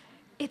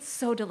it's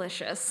so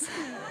delicious.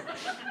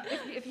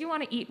 If you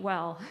want to eat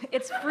well,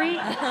 it's free.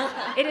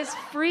 It is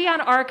free on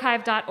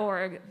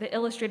archive.org, The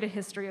Illustrated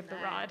History of the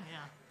Rod.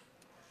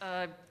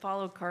 Yeah.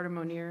 Follow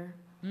Cardamonier.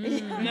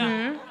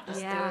 Yeah.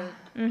 Yeah.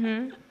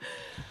 If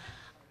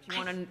you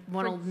want to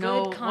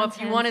know,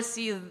 if you want to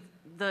see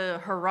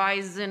the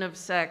horizon of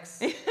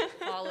sex,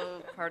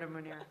 follow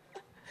Cardamonier.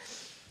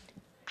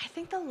 I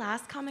think the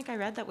last comic I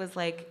read that was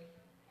like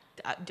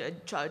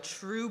a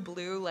true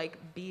blue, like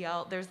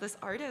BL, there's this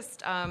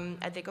artist,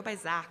 they go by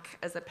Zach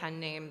as a pen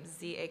name,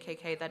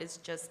 Z-A-K-K, that is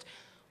just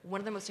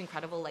one of the most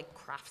incredible like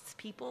crafts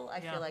people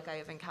I feel like I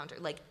have encountered.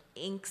 Like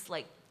inks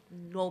like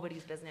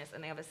nobody's business,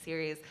 and they have a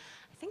series,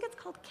 I think it's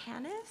called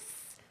Canis,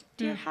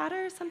 Dear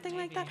Hatter, something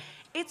like that.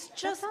 It's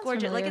just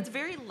gorgeous. familiar. Like it's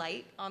very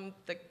light on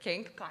the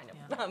kink, kind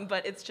of,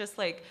 but it's just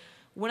like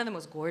one of the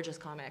most gorgeous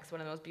comics,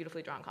 one of the most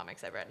beautifully drawn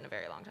comics I've read in a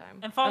very long time.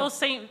 And follow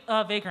Saint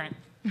Vagrant.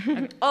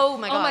 Oh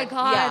my god. Oh my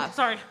god. Yeah.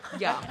 Sorry.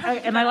 Yeah.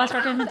 And my last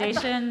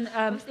recommendation,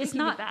 it's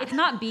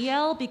not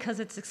BL because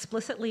it's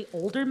explicitly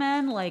older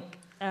men. Like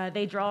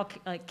they draw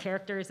like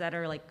characters that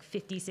are like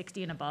 50,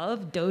 60 and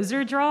above.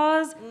 Dozer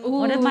draws.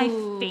 One of my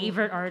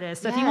favorite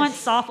artists. So if you want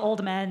soft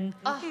old men,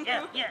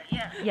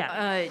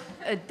 yeah.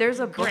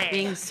 There's a book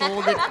being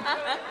sold at...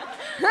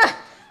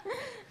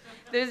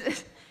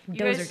 You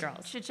Those guys are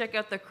girls. should check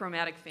out the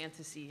Chromatic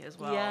Fantasy as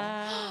well.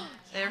 Yeah.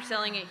 They're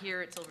selling it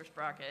here at Silver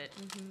Sprocket.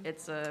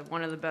 It's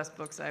one of the best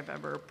books I've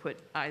ever put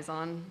eyes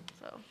on.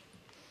 So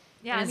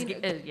Yeah, I it's mean,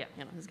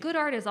 it's good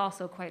art is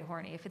also quite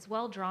horny. If it's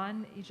well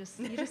drawn, you just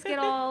get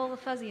all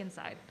fuzzy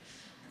inside.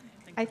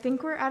 I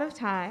think we're out of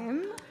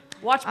time.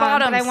 Watch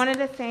Bottoms. But I wanted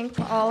to thank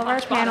all of our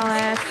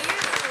panelists.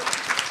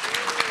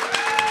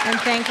 And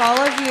thank all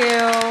of you.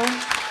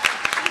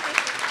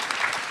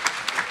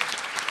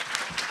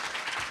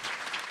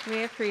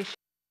 We appreciate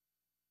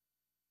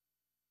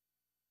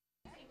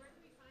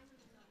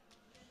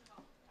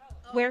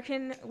Where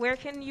can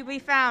you be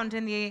found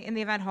in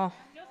the event hall?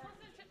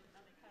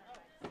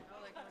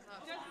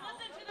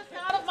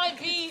 Out of my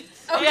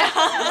beats.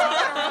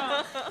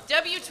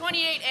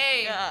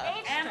 W28A.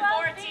 And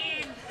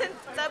 14.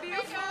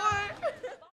 W4.